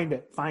it.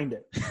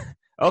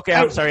 Okay,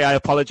 I'm sorry. I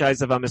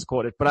apologize if I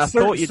misquoted, but I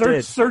thought you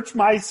did. Search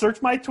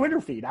my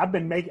Twitter feed. I've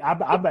been an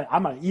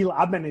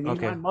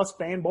Elon Musk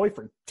fanboy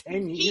for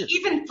 10 years. He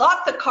even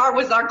thought the car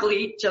was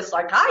ugly, just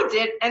like I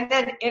did, and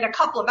then in a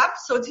couple of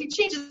episodes, he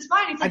changed his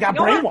mind. He's like, I got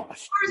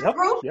brainwashed. The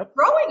car's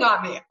growing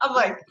on me. I'm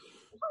like,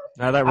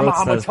 now that I'm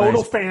a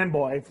total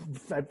fanboy.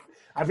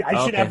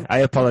 I should have. I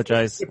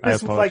apologize. If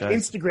this was like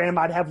Instagram,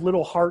 I'd have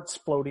little hearts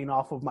floating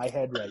off of my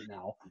head right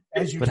now.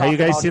 But have you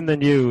guys seen the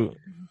new?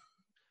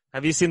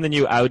 Have you seen the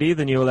new Audi,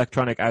 the new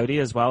electronic Audi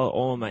as well?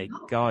 Oh my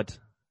God.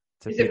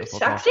 Is it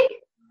sexy? Car.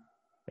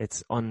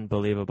 It's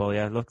unbelievable.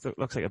 Yeah. Looks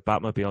like a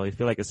Batmobile. You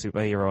feel like a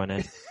superhero in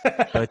it.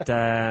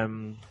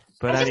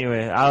 But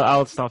anyway,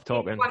 I'll stop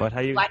talking. But how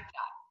you? Like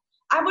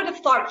that. I would have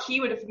thought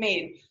he would have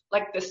made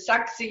like the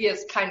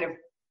sexiest kind of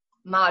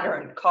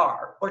modern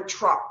car or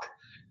truck.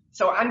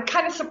 So I'm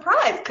kind of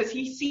surprised because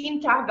he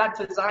seemed to have that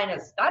design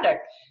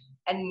aesthetic.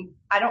 And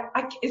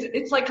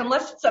it's like,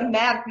 unless it's a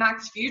Mad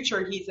Max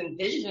future he's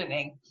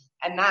envisioning,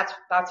 and that's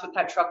what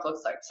that truck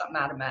looks like, something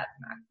out of Mad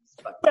Max.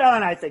 But. Well,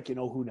 and I think,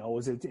 who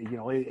knows,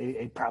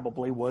 it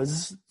probably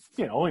was,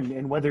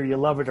 and whether you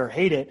love it or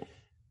hate it,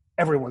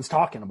 everyone's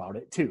talking about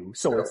it too.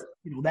 So it's,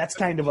 that's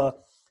kind of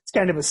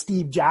a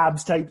Steve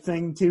Jobs type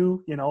thing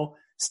too,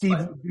 Steve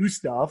would do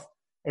stuff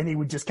and he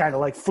would just kind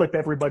of like flip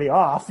everybody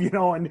off,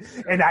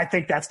 and I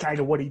think that's kind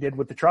of what he did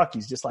with the truck.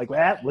 He's just like,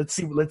 well, let's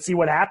see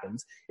what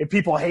happens. If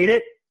people hate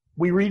it,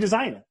 we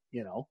redesign it,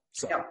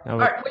 so. Yeah. All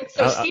right, wait,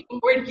 so Stephen,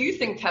 where do you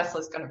think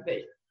Tesla's going to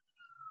be?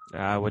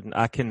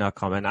 I cannot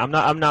comment. I'm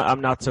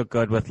not so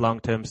good with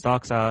long-term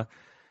stocks.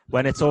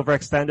 When it's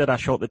overextended, I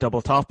short the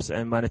double tops,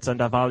 and when it's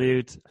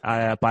undervalued,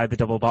 I buy the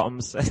double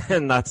bottoms,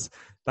 and that's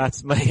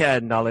my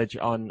knowledge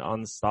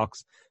on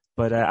stocks.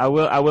 But I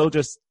will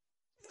just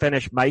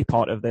finish my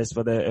part of this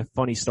with a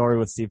funny story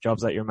with Steve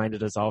Jobs that you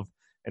reminded us of,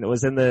 and it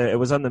was on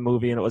the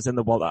movie, and it was in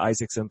the Walter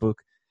Isaacson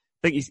book.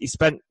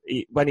 think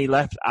when he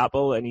left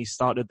Apple and he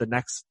started the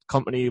next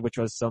company, which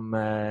was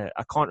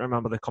I can't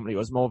remember the company. It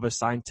was more of a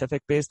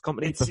scientific based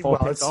company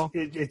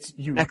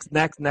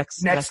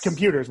Next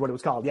Computers, what it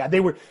was called. Yeah, they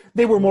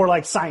were more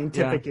like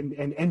scientific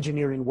and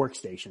engineering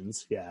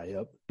workstations. Yeah,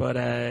 yep. But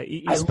I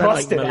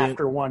lusted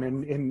after one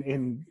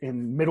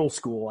in middle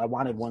school. I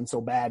wanted one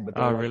so bad, but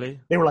really?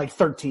 They were like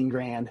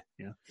 $13,000.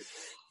 Yeah.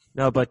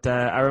 No, but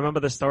I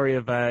remember the story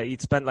of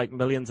he'd spent like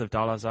millions of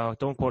dollars. Oh,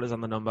 don't quote us on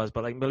the numbers,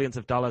 but like millions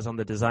of dollars on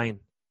the design.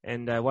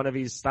 And one of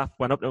his staff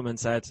went up to him and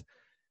said,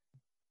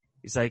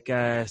 "He's like, all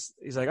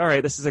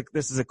right, this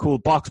is a cool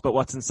box, but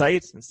what's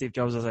inside?" And Steve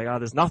Jobs was like, "Oh,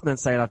 there's nothing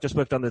inside. I've just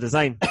worked on the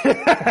design."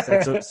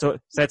 So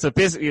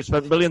basically, you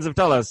spent millions of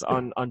dollars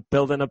on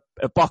building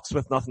a box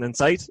with nothing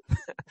inside.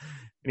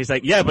 And he's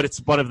like, "Yeah, but it's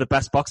one of the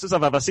best boxes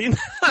I've ever seen.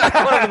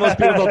 One of the most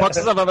beautiful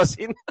boxes I've ever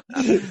seen."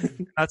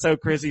 That's how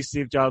crazy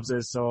Steve Jobs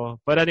is. So,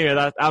 but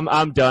anyway,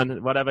 I'm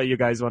done. Whatever you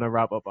guys want to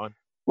wrap up on.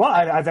 Well,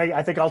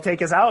 I think I'll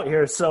take us out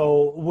here.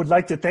 So would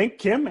like to thank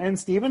Kim and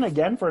Stephen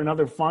again for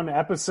another fun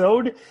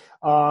episode.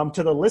 To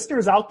the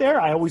listeners out there,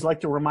 I always like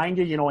to remind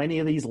you, any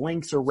of these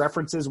links or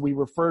references we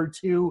refer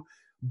to,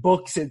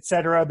 books,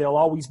 etc., they'll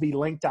always be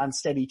linked on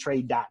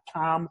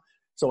steadytrade.com.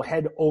 So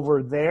head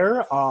over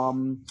there.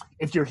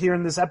 If you're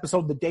hearing this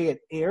episode the day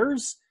it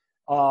airs,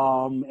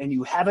 and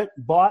you haven't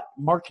bought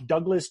Mark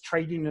Douglas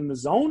Trading in the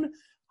Zone,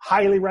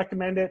 highly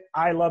recommend it.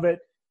 I love it.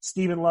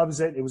 Stephen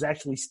loves it. It was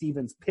actually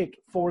Stephen's pick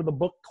for the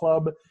book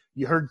club.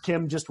 You heard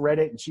Kim just read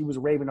it and she was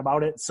raving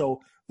about it. So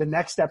the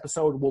next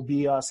episode will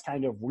be us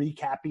kind of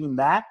recapping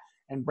that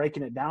and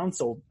breaking it down.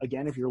 So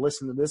again, if you're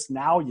listening to this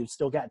now, you've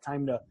still got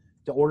time to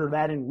order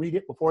that and read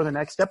it before the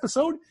next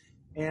episode.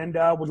 And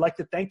would like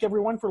to thank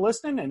everyone for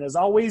listening. And as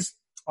always,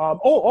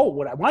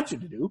 what I want you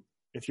to do,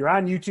 if you're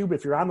on YouTube,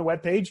 if you're on the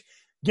webpage,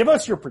 give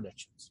us your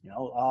predictions.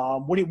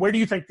 Where do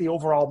you think the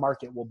overall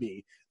market will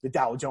be? The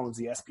Dow Jones,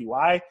 the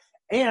SPY,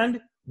 and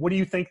what do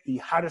you think the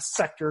hottest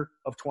sector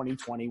of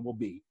 2020 will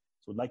be?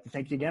 So we'd like to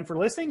thank you again for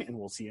listening, and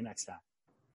we'll see you next time.